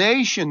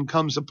condemnation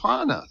comes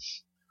upon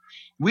us.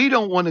 We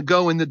don't want to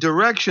go in the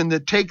direction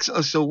that takes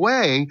us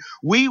away.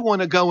 We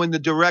want to go in the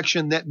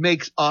direction that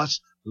makes us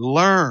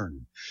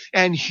learn.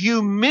 And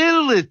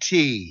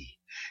humility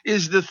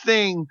is the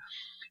thing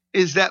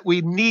is that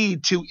we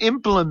need to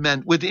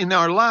implement within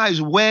our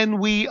lives when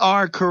we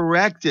are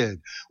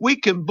corrected. We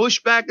can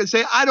push back and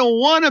say, I don't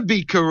want to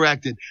be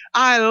corrected.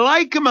 I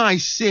like my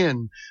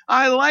sin.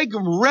 I like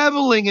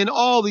reveling in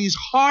all these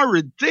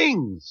horrid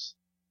things.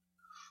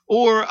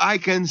 Or I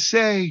can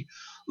say,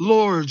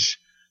 Lord,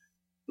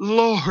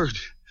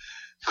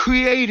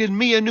 create in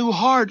me a new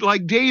heart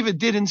like David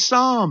did in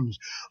Psalms.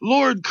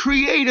 Lord,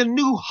 create a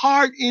new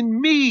heart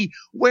in me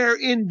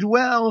wherein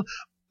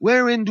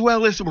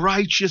dwelleth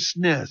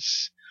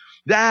righteousness.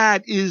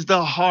 That is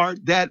the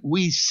heart that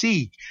we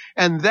seek.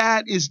 And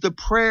that is the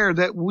prayer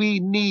that we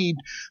need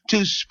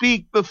to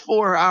speak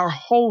before our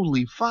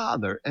Holy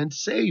Father and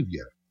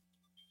Savior.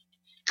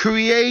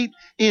 Create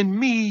in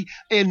me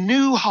a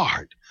new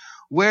heart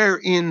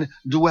wherein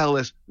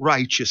dwelleth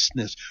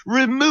righteousness.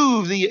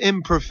 Remove the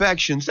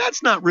imperfections.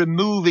 That's not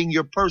removing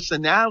your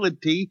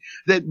personality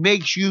that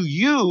makes you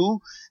you.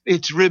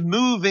 It's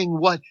removing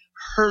what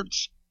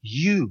hurts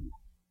you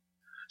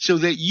so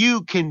that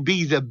you can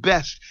be the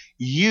best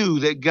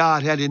you that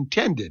God had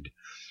intended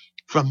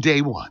from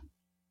day one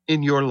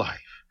in your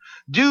life.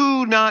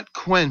 Do not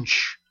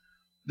quench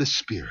the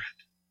Spirit.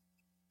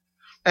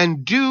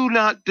 And do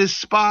not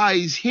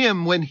despise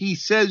him when he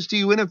says to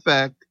you, in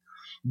effect,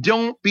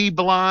 don't be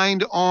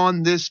blind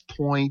on this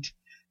point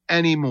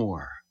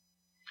anymore.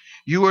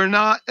 You are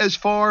not as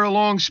far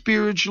along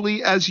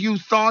spiritually as you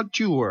thought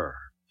you were.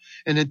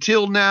 And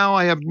until now,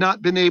 I have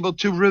not been able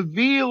to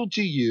reveal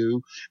to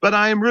you, but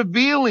I am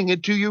revealing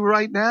it to you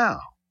right now.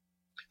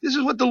 This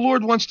is what the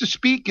Lord wants to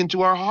speak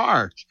into our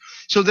hearts,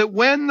 so that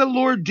when the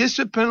Lord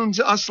disciplines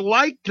us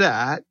like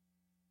that,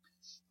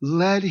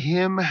 let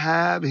him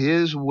have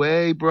his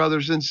way,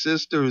 brothers and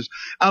sisters.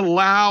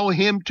 Allow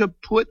him to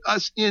put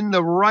us in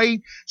the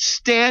right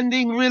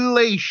standing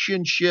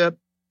relationship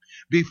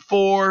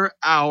before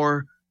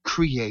our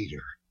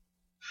Creator.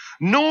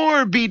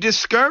 Nor be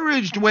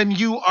discouraged when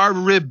you are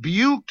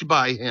rebuked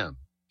by him.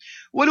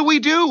 What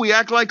do? We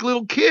act like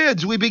little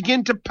kids. We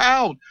begin to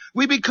pout.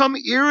 We become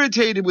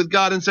irritated with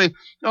God and say,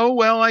 oh,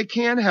 well, I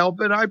can't help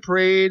it. I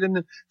prayed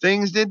and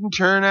things didn't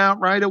turn out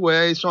right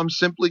away, so I'm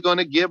simply going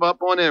to give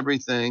up on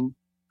everything.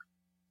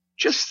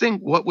 Just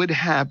think what would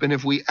happen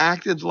if we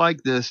acted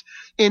like this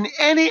in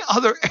any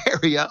other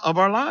area of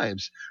our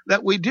lives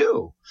that we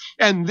do.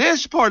 And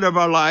this part of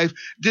our life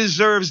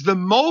deserves the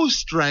most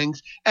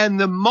strength and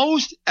the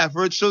most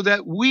effort so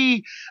that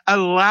we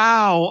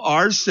allow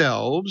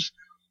ourselves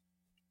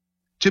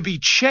to be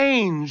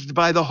changed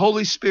by the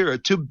Holy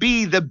Spirit, to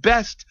be the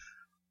best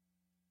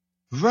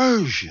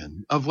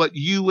version of what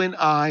you and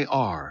I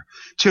are,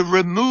 to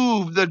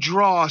remove the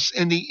dross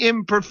and the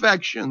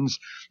imperfections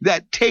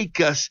that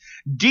take us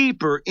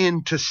deeper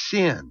into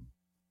sin.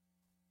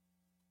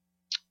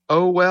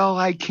 Oh, well,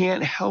 I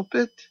can't help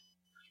it.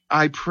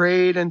 I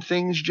prayed and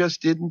things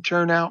just didn't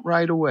turn out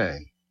right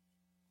away.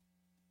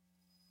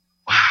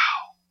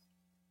 Wow.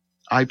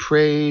 I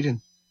prayed and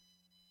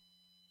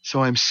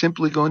so I'm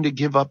simply going to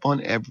give up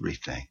on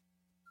everything.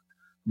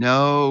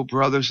 No,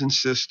 brothers and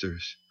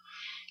sisters,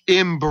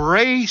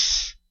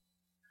 embrace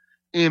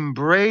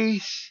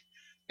embrace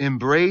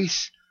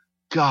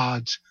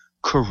God's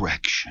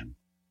correction.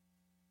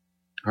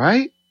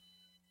 Right?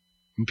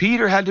 And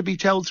Peter had to be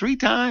told 3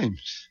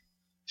 times.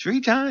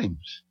 3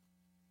 times.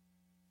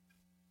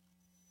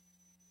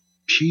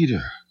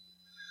 Peter,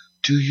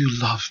 do you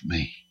love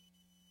me?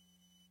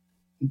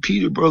 And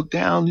Peter broke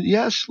down,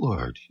 yes,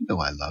 Lord, you know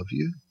I love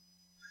you.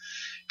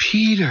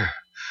 Peter,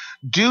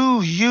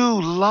 do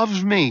you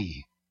love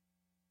me?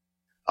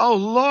 Oh,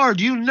 Lord,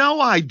 you know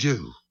I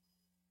do.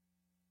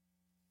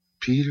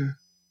 Peter,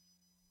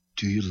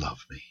 do you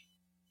love me?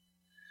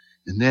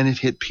 And then it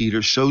hit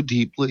Peter so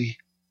deeply,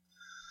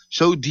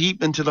 so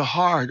deep into the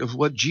heart of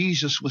what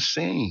Jesus was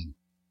saying,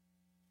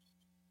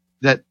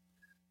 that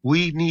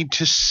we need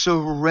to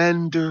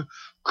surrender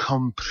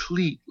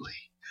completely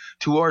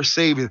to our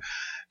Savior.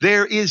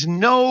 There is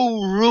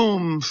no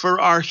room for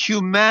our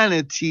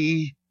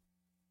humanity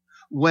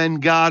when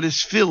God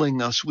is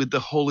filling us with the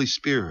Holy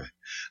Spirit.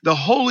 The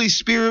Holy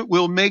Spirit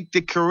will make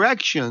the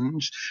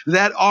corrections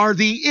that are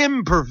the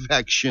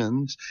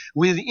imperfections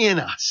within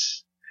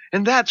us.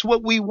 And that's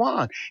what we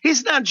want.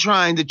 He's not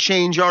trying to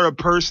change our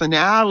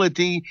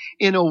personality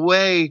in a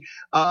way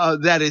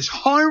that is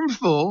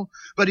harmful,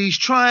 but he's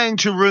trying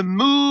to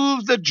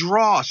remove the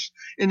dross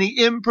and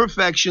the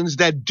imperfections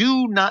that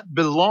do not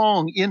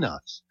belong in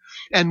us.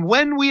 And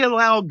when we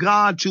allow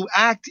God to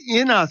act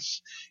in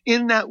us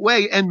in that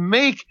way and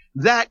make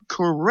that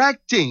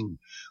correcting,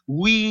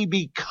 we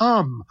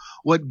become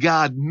what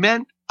God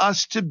meant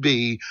us to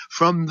be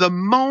from the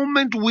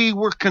moment we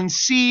were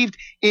conceived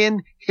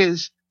in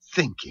his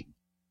thinking.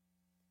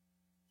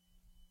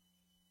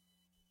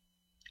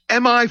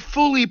 Am I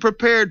fully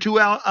prepared to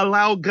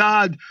allow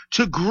God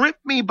to grip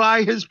me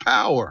by his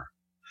power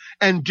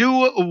and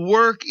do a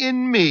work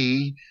in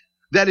me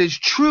that is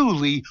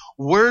truly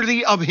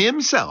worthy of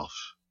himself?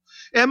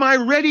 Am I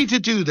ready to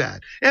do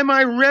that? Am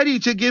I ready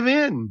to give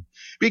in?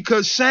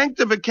 Because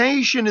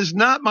sanctification is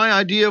not my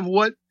idea of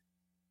what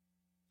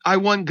I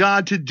want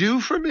God to do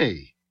for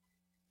me.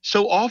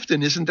 So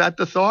often, isn't that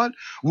the thought?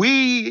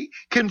 We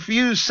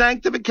confuse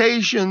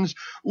sanctifications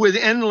with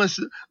endless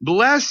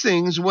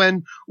blessings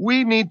when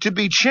we need to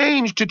be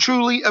changed to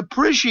truly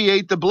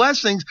appreciate the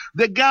blessings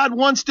that God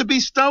wants to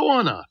bestow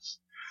on us.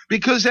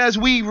 Because as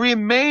we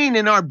remain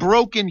in our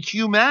broken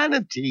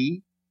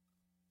humanity,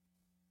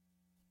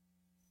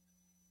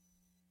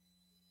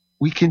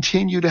 we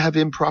continue to have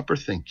improper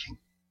thinking.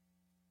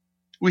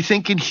 We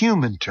think in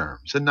human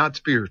terms and not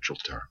spiritual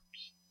terms.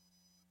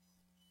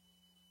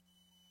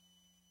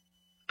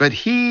 But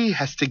he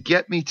has to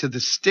get me to the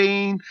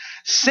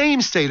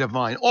same state of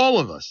mind, all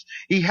of us.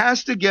 He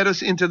has to get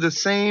us into the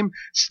same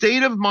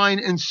state of mind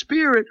and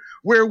spirit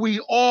where we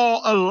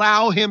all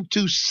allow him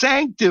to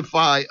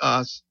sanctify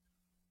us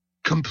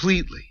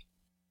completely.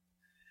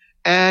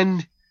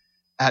 And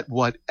at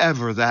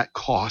whatever that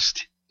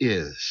cost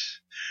is.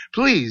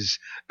 Please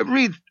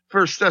read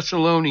 1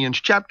 Thessalonians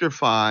chapter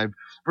 5,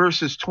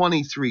 verses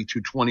 23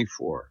 to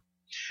 24.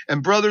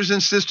 And brothers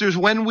and sisters,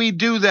 when we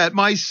do that,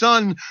 my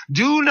son,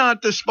 do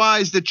not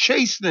despise the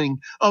chastening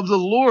of the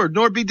Lord,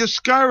 nor be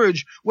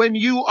discouraged when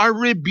you are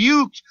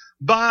rebuked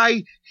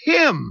by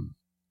him.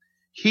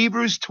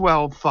 Hebrews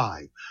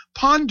 12:5.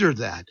 Ponder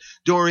that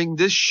during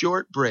this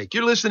short break.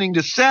 You're listening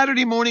to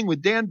Saturday Morning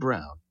with Dan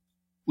Brown.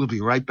 We'll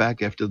be right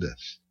back after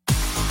this.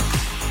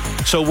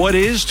 So what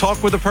is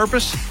Talk with a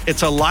Purpose?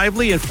 It's a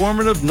lively,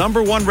 informative,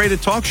 #1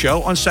 rated talk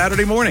show on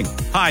Saturday morning.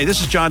 Hi,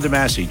 this is John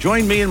DeMasi.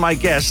 Join me and my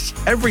guests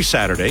every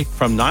Saturday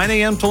from 9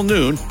 a.m. till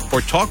noon for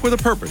Talk with a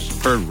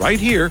Purpose, heard right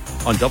here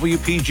on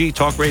WPG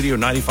Talk Radio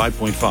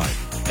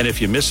 95.5. And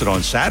if you miss it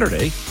on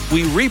Saturday,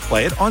 we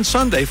replay it on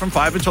Sunday from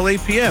 5 until 8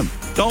 p.m.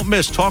 Don't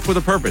miss Talk with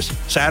a Purpose,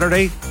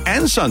 Saturday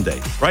and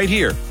Sunday, right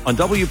here on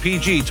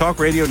WPG Talk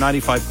Radio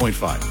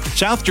 95.5,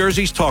 South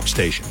Jersey's talk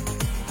station.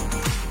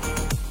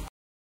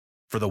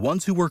 For the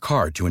ones who work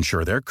hard to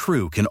ensure their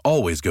crew can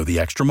always go the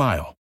extra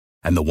mile,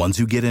 and the ones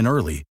who get in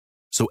early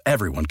so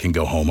everyone can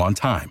go home on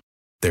time,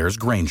 there's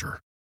Grainger,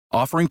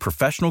 offering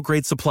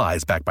professional-grade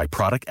supplies backed by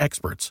product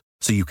experts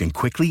so you can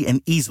quickly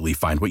and easily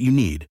find what you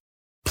need.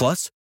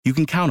 Plus, you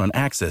can count on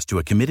access to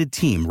a committed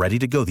team ready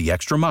to go the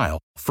extra mile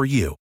for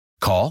you.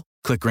 Call,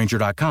 click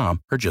Grainger.com,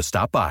 or just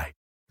stop by.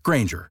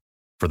 Grainger,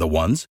 for the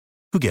ones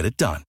who get it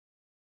done.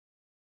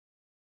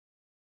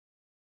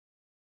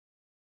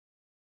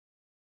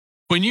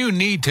 When you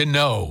need to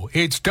know,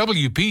 it's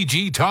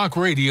WPG Talk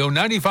Radio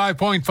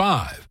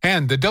 95.5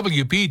 and the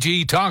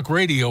WPG Talk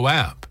Radio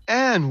app.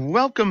 And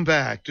welcome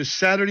back to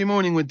Saturday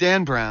Morning with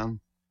Dan Brown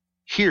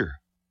here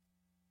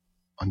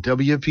on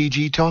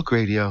WPG Talk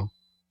Radio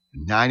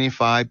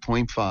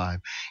 95.5.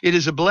 It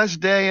is a blessed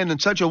day and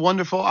it's such a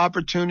wonderful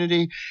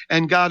opportunity,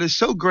 and God is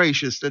so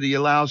gracious that he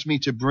allows me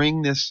to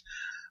bring this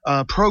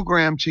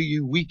program to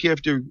you week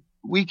after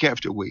week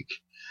after week.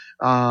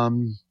 I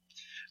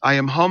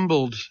am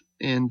humbled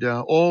and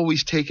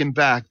always taken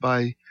back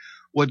by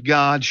what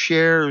God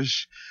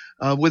shares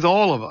with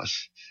all of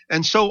us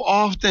And so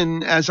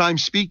often as I'm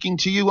speaking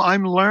to you,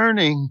 I'm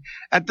learning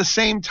at the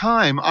same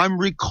time. I'm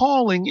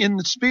recalling in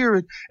the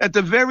Spirit at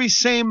the very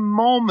same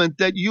moment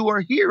that you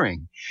are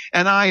hearing.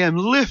 And I am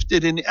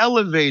lifted and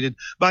elevated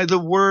by the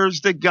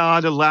words that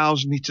God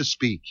allows me to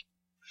speak.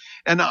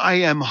 And I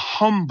am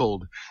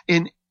humbled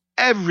in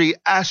every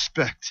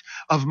aspect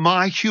of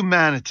my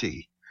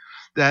humanity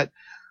that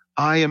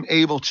I am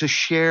able to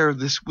share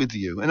this with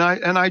you. And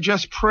I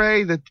just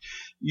pray that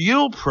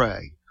you'll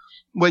pray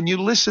when you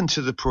listen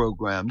to the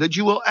program, that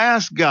you will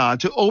ask God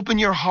to open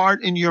your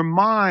heart and your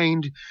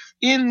mind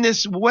in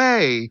this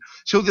way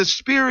so the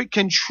Spirit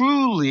can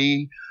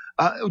truly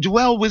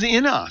dwell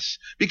within us,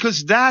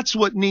 because that's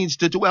what needs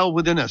to dwell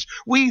within us.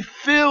 We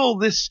fill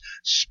this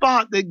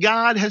spot that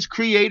God has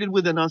created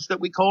within us that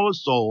we call a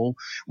soul.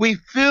 We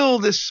fill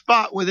this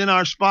spot within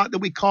our spot that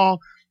we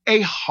call a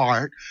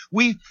heart.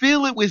 We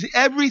fill it with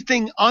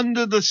everything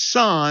under the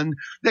sun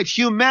that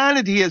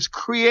humanity has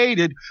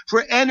created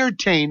for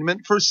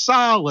entertainment, for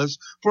solace,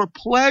 for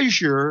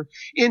pleasure,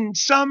 in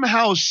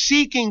somehow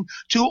seeking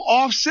to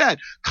offset,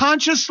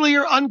 consciously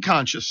or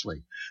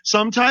unconsciously.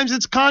 Sometimes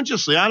it's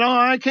consciously.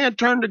 I can't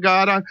turn to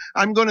God.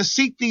 I'm going to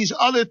seek these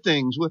other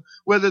things,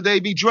 whether they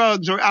be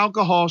drugs or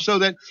alcohol, so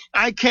that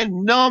I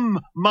can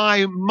numb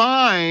my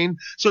mind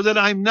so that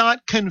I'm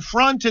not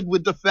confronted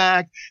with the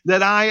fact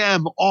that I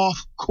am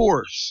off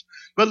course.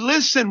 But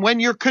listen, when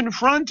you're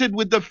confronted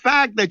with the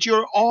fact that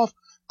you're off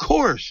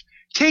course,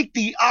 take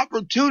the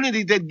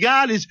opportunity that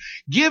God is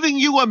giving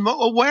you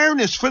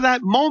awareness for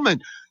that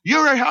moment.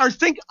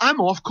 I'm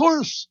off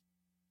course.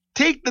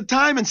 Take the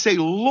time and say,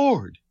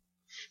 Lord,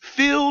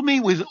 fill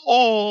me with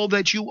all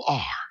that you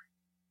are.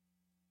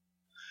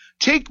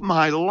 Take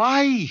my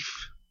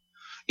life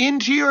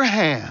into your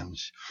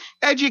hands.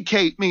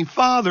 Educate me,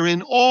 Father,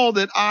 in all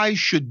that I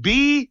should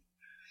be,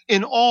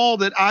 in all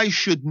that I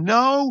should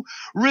know.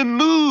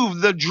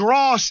 Remove the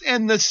dross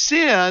and the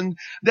sin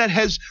that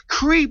has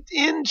creeped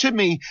into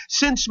me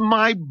since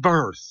my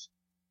birth.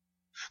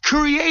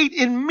 Create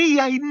in me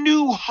a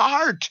new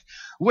heart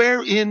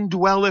wherein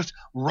dwelleth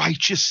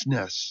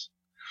righteousness.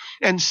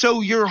 And so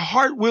your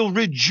heart will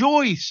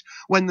rejoice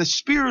when the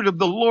Spirit of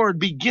the Lord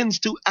begins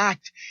to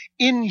act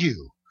in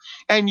you.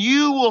 And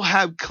you will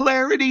have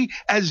clarity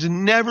as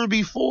never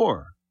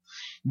before.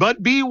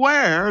 But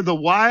beware, the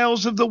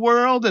wiles of the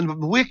world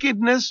and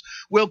wickedness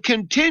will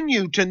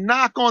continue to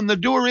knock on the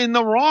door in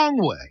the wrong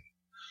way.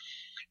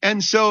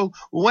 And so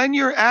when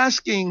you're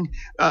asking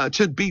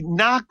to be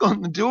knocked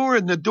on the door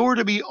and the door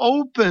to be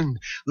opened,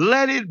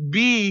 let it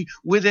be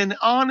with an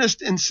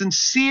honest and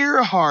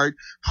sincere heart,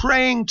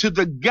 praying to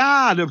the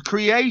God of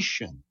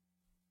creation,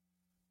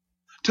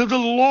 to the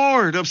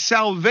Lord of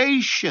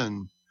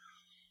salvation,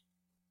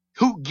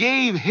 who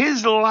gave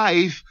his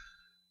life,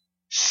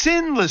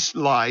 sinless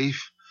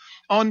life,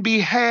 on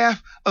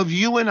behalf of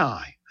you and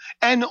I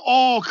and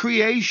all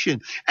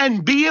creation.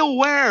 And be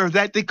aware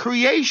that the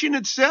creation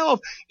itself,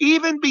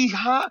 even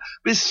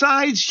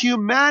besides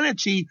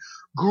humanity,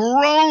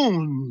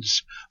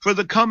 groans for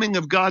the coming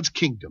of God's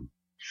kingdom,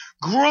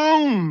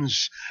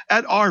 groans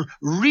at our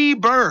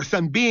rebirth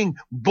and being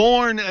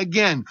born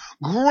again,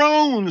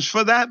 groans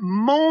for that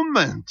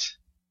moment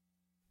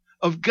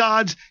of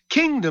God's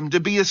kingdom to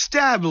be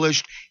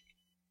established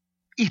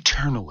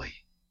eternally.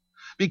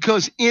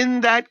 Because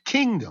in that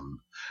kingdom,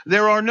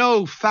 there are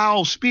no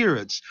foul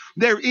spirits.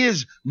 There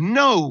is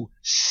no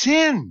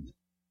sin.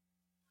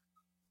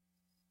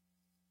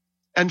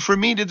 And for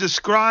me to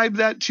describe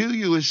that to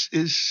you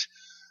is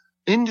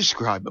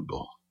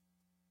indescribable.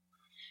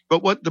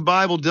 But what the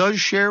Bible does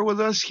share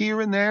with us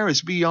here and there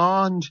is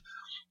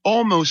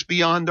almost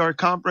beyond our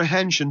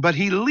comprehension. But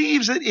he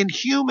leaves it in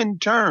human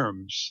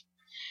terms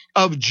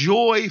of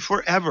joy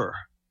forever,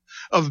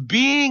 of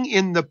being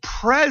in the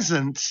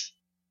presence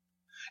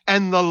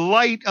and the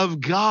light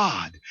of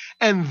God.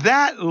 And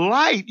that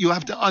light, you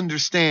have to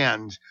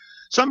understand,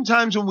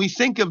 sometimes when we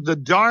think of the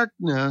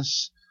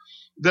darkness,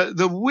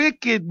 the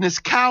wickedness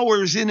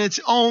cowers in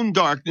its own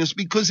darkness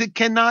because it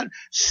cannot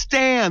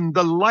stand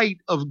the light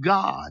of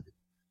God.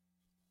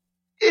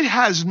 It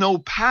has no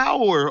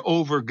power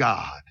over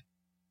God.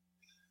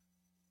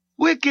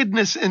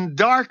 Wickedness and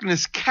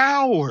darkness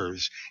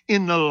cowers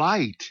in the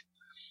light.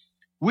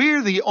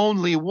 We're the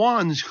only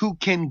ones who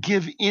can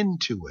give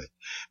into it,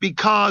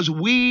 because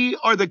we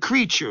are the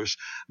creatures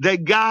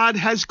that God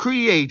has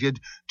created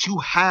to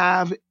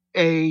have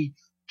a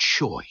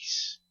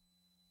choice.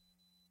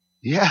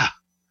 Yeah,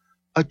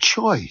 a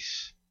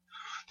choice.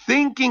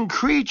 Thinking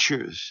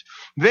creatures,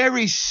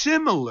 very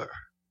similar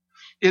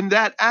in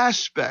that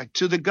aspect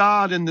to the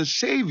God and the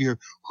Savior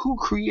who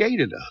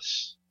created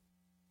us.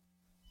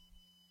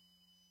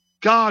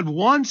 God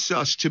wants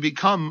us to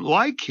become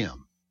like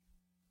him.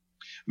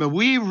 But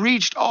we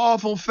reached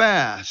awful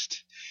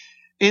fast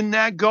in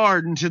that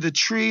garden to the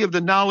tree of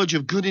the knowledge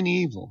of good and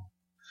evil.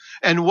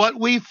 And what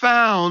we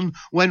found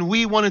when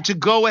we wanted to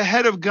go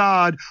ahead of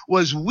God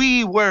was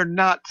we were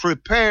not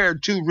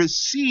prepared to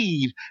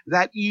receive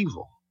that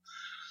evil,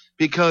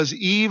 because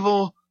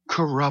evil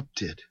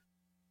corrupted.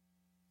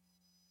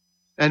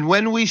 And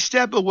when we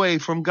step away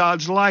from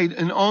God's light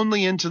and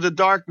only into the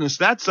darkness,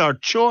 that's our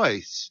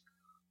choice.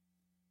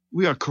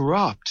 We are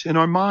corrupt, and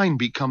our mind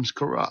becomes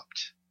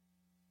corrupt.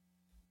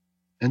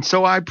 And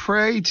so I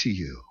pray to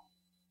you.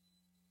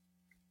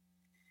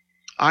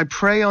 I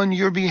pray on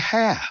your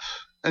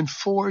behalf and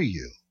for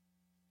you.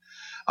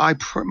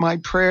 My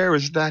prayer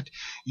is that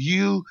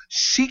you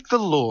seek the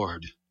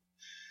Lord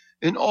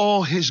in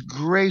all his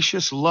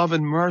gracious love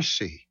and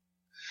mercy,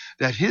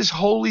 that his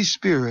Holy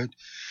Spirit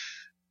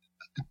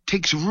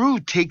takes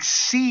root, takes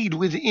seed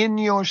within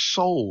your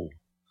soul,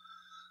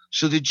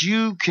 so that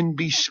you can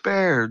be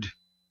spared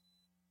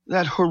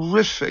that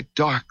horrific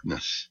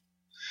darkness,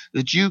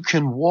 that you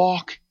can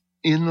walk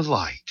in the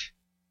light.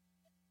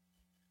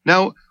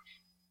 Now,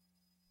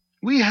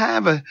 we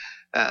have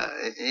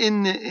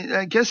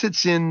I guess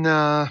it's in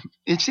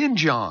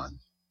John.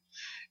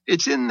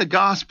 It's in the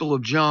Gospel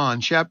of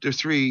John, chapter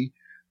 3,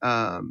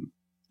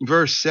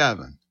 verse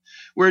 7,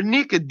 where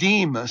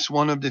Nicodemus,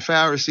 one of the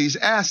Pharisees,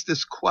 asked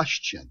this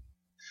question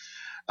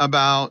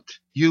about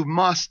you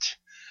must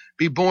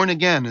be born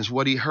again, is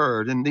what he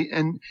heard. And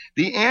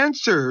the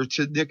answer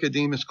to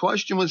Nicodemus'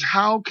 question was,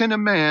 how can a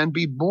man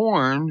be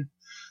born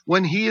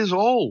when he is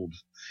old?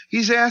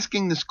 He's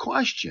asking this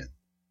question.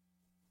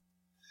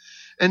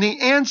 And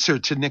the answer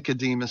to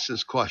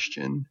Nicodemus's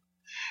question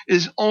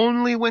is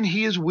only when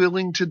he is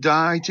willing to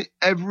die to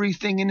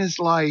everything in his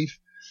life,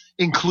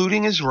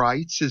 including his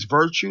rights, his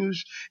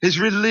virtues, his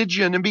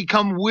religion, and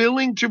become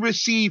willing to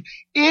receive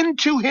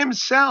into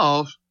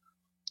himself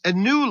a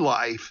new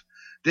life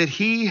that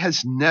he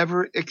has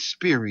never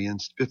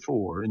experienced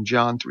before, in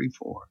John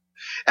 3:4.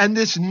 And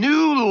this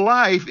new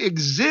life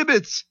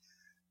exhibits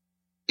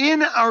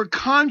in our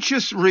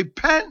conscious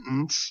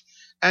repentance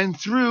and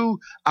through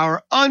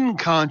our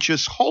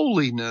unconscious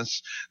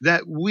holiness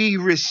that we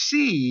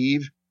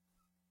receive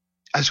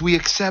as we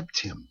accept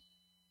him.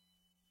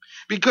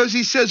 Because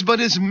he says, but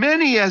as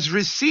many as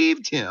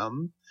received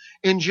him,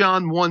 in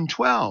John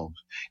 1:12,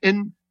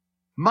 in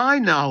my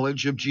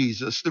knowledge of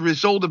Jesus, the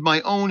result of my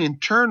own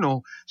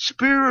internal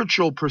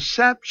spiritual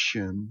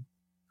perception,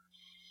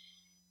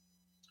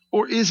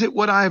 or is it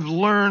what I've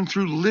learned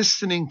through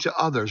listening to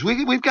others?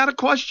 We've got to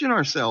question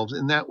ourselves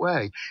in that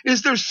way.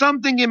 Is there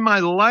something in my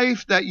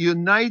life that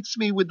unites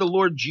me with the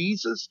Lord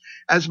Jesus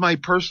as my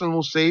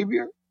personal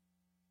Savior?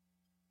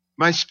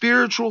 My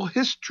spiritual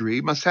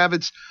history must have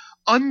its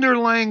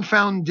underlying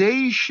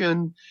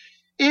foundation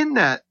in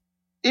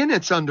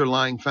its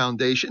underlying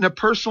foundation, a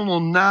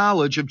personal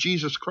knowledge of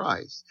Jesus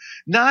Christ.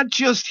 Not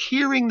just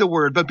hearing the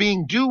word, but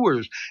being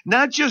doers.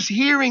 Not just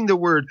hearing the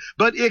word,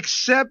 but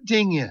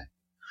accepting it.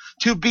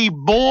 To be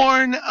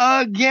born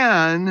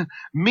again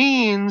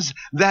means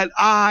that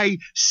I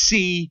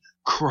see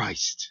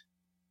Christ.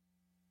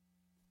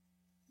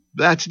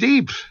 That's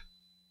deep.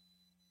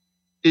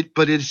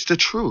 But it's the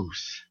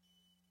truth.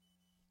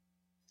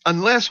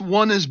 Unless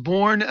one is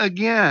born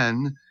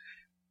again,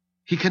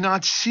 he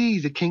cannot see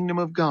the kingdom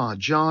of God.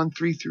 John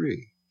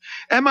 3:3.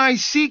 Am I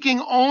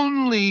seeking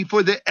only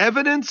for the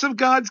evidence of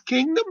God's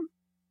kingdom?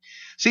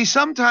 See,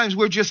 sometimes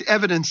we're just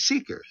evidence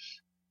seekers.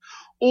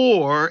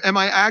 Or am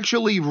I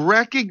actually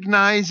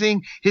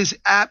recognizing his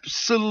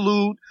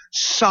absolute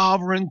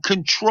sovereign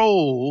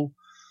control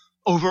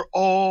over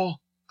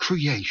all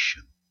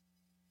creation?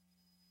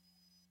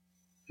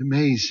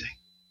 Amazing.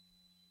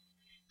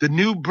 The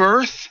new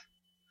birth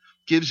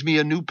gives me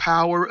a new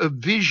power of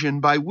vision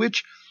by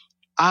which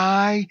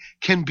I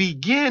can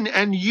begin,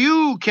 and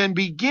you can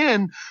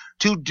begin,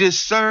 to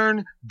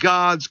discern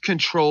God's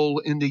control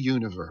in the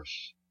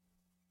universe.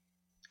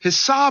 His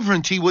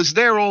sovereignty was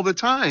there all the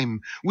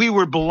time. We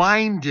were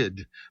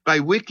blinded by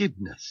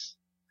wickedness.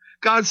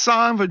 God's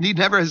sovereignty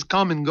never has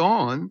come and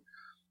gone,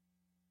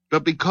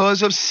 but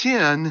because of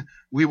sin,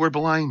 we were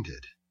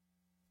blinded.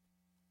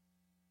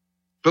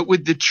 But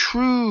with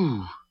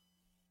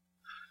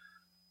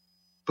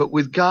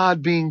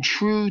God being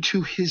true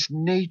to his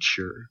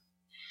nature,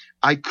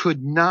 I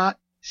could not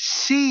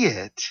see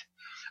it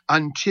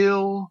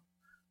until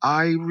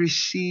I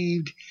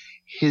received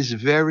his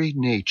very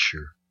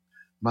nature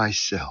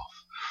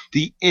myself,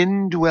 the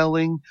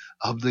indwelling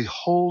of the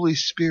Holy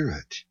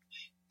Spirit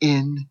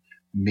in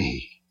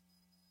me.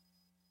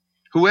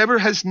 Whoever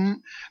has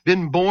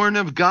been born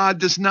of God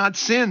does not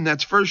sin.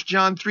 That's 1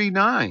 John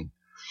 3:9.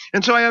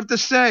 And so I have to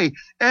say,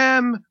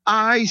 am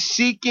I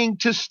seeking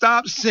to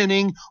stop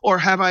sinning, or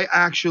have I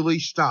actually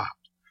stopped?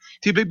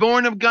 To be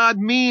born of God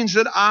means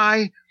that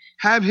I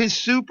have his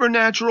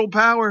supernatural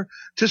power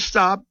to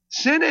stop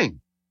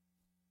sinning.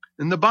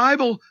 And the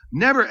Bible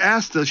never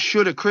asks us,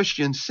 should a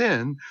Christian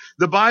sin?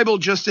 The Bible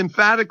just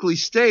emphatically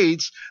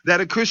states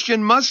that a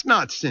Christian must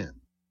not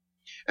sin.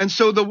 And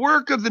so the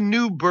work of the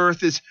new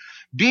birth is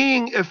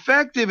being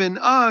effective in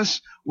us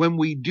when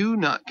we do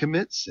not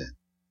commit sin.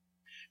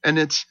 And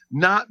it's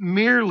not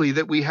merely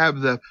that we have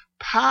the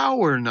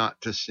power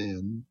not to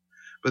sin,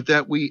 but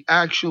that we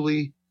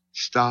actually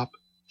stop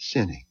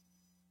sinning.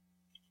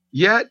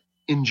 Yet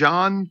in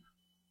John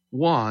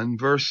 1,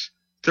 verse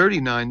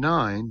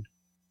 39:9,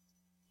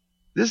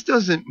 this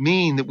doesn't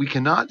mean that we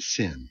cannot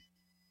sin.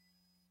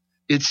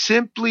 It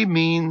simply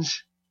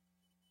means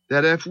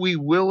that if we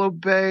will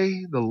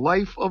obey the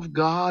life of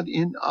God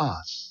in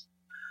us,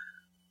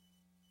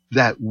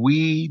 that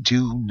we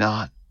do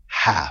not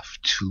have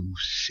to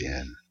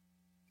sin.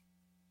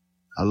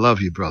 I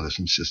love you, brothers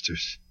and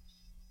sisters.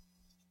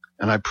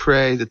 And I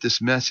pray that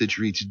this message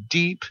reaches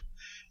deep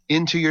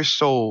into your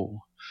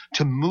soul,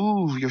 to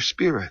move your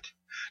spirit,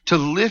 to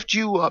lift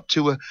you up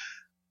to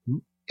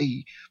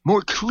a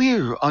more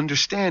clear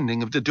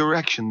understanding of the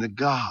direction that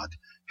God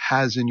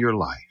has in your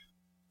life.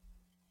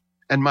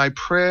 And my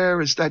prayer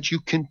is that you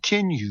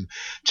continue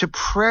to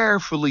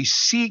prayerfully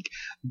seek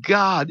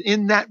God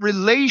in that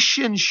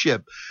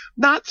relationship,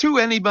 not through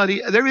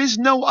anybody. There is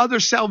no other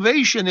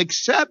salvation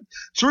except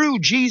through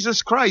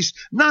Jesus Christ,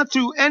 not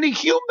through any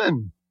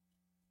human,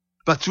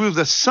 but through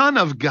the Son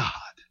of God.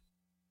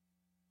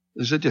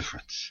 There's a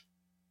difference.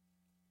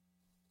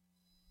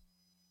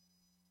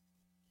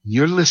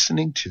 You're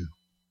listening to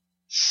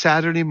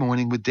Saturday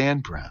Morning with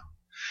Dan Brown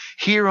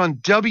here on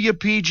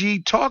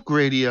WPG Talk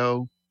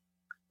Radio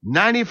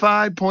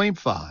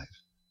 95.5.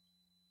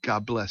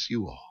 God bless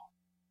you all.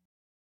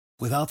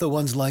 Without the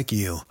ones like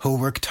you, who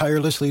work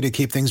tirelessly to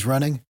keep things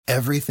running,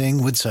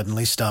 everything would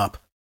suddenly stop.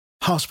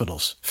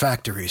 Hospitals,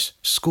 factories,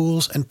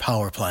 schools, and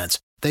power plants,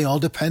 they all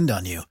depend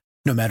on you.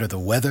 No matter the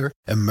weather,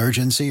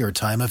 emergency, or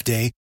time of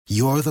day,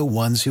 you're the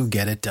ones who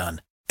get it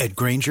done. At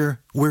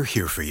Grainger, we're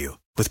here for you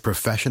with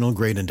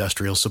professional-grade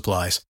industrial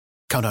supplies.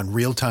 Count on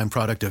real-time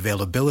product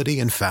availability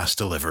and fast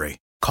delivery.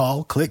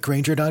 Call, click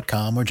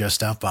Grainger.com, or just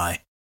stop by.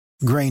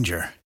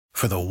 Grainger,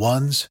 for the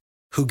ones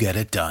who get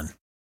it done.